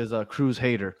Steve is a cruise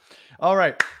hater. All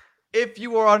right. If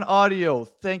you were on audio,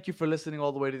 thank you for listening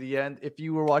all the way to the end. If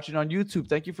you were watching on YouTube,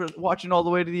 thank you for watching all the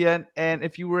way to the end. And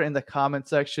if you were in the comment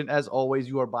section, as always,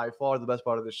 you are by far the best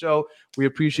part of the show. We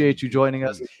appreciate you joining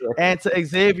us. And to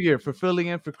Xavier for filling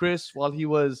in for Chris while he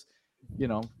was,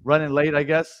 running late, I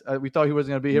guess. We thought he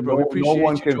wasn't going to be here, but we appreciate no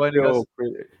one you can joining us.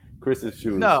 fill Chris's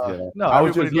shoes. No, I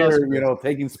was just everybody loves here, Chris.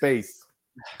 taking space.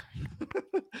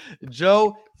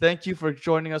 Joe, thank you for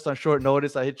joining us on short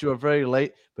notice. I hit you up very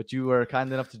late, but you were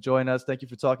kind enough to join us. Thank you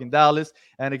for talking Dallas.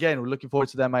 And again, we're looking forward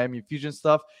to that Miami Fusion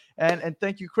stuff. And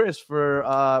thank you, Chris, for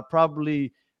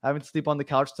probably having to sleep on the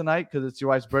couch tonight because it's your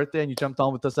wife's birthday and you jumped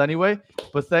on with us anyway.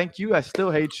 But thank you. I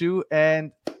still hate you.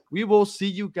 And we will see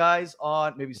you guys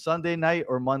on maybe Sunday night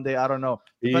or Monday. I don't know.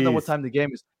 Depends on what time the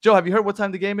game is. Joe, have you heard what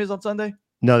time the game is on Sunday?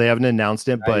 No, they haven't announced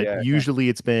it, but yet. usually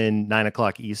it's been 9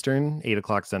 o'clock Eastern, 8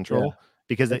 o'clock Central,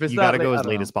 because If it's you not got to late, go I as don't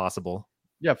late know. as possible.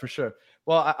 Yeah, for sure.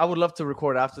 Well, I would love to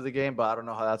record after the game, but I don't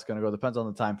know how that's going to go. Depends on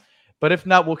the time. But if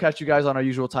not, we'll catch you guys on our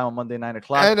usual time on Monday, 9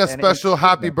 o'clock. And a special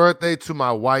happy birthday to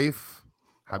my wife.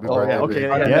 Happy birthday. Okay.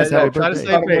 baby. Yes, happy Try to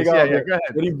birthday. save face. Yeah, go ahead.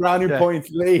 Getting brownie Yeah. points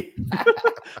late.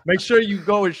 Make sure you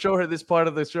go and show her this part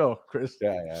of the show, Chris.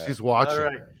 Yeah. She's watching. All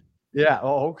right. Yeah.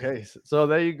 Oh, okay. So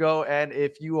there you go. And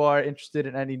if you are interested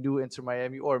in any new Inter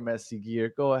Miami or Messi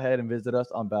gear, go ahead and visit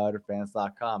us on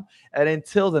BallerFans.com. And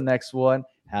until the next one,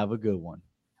 have a good one.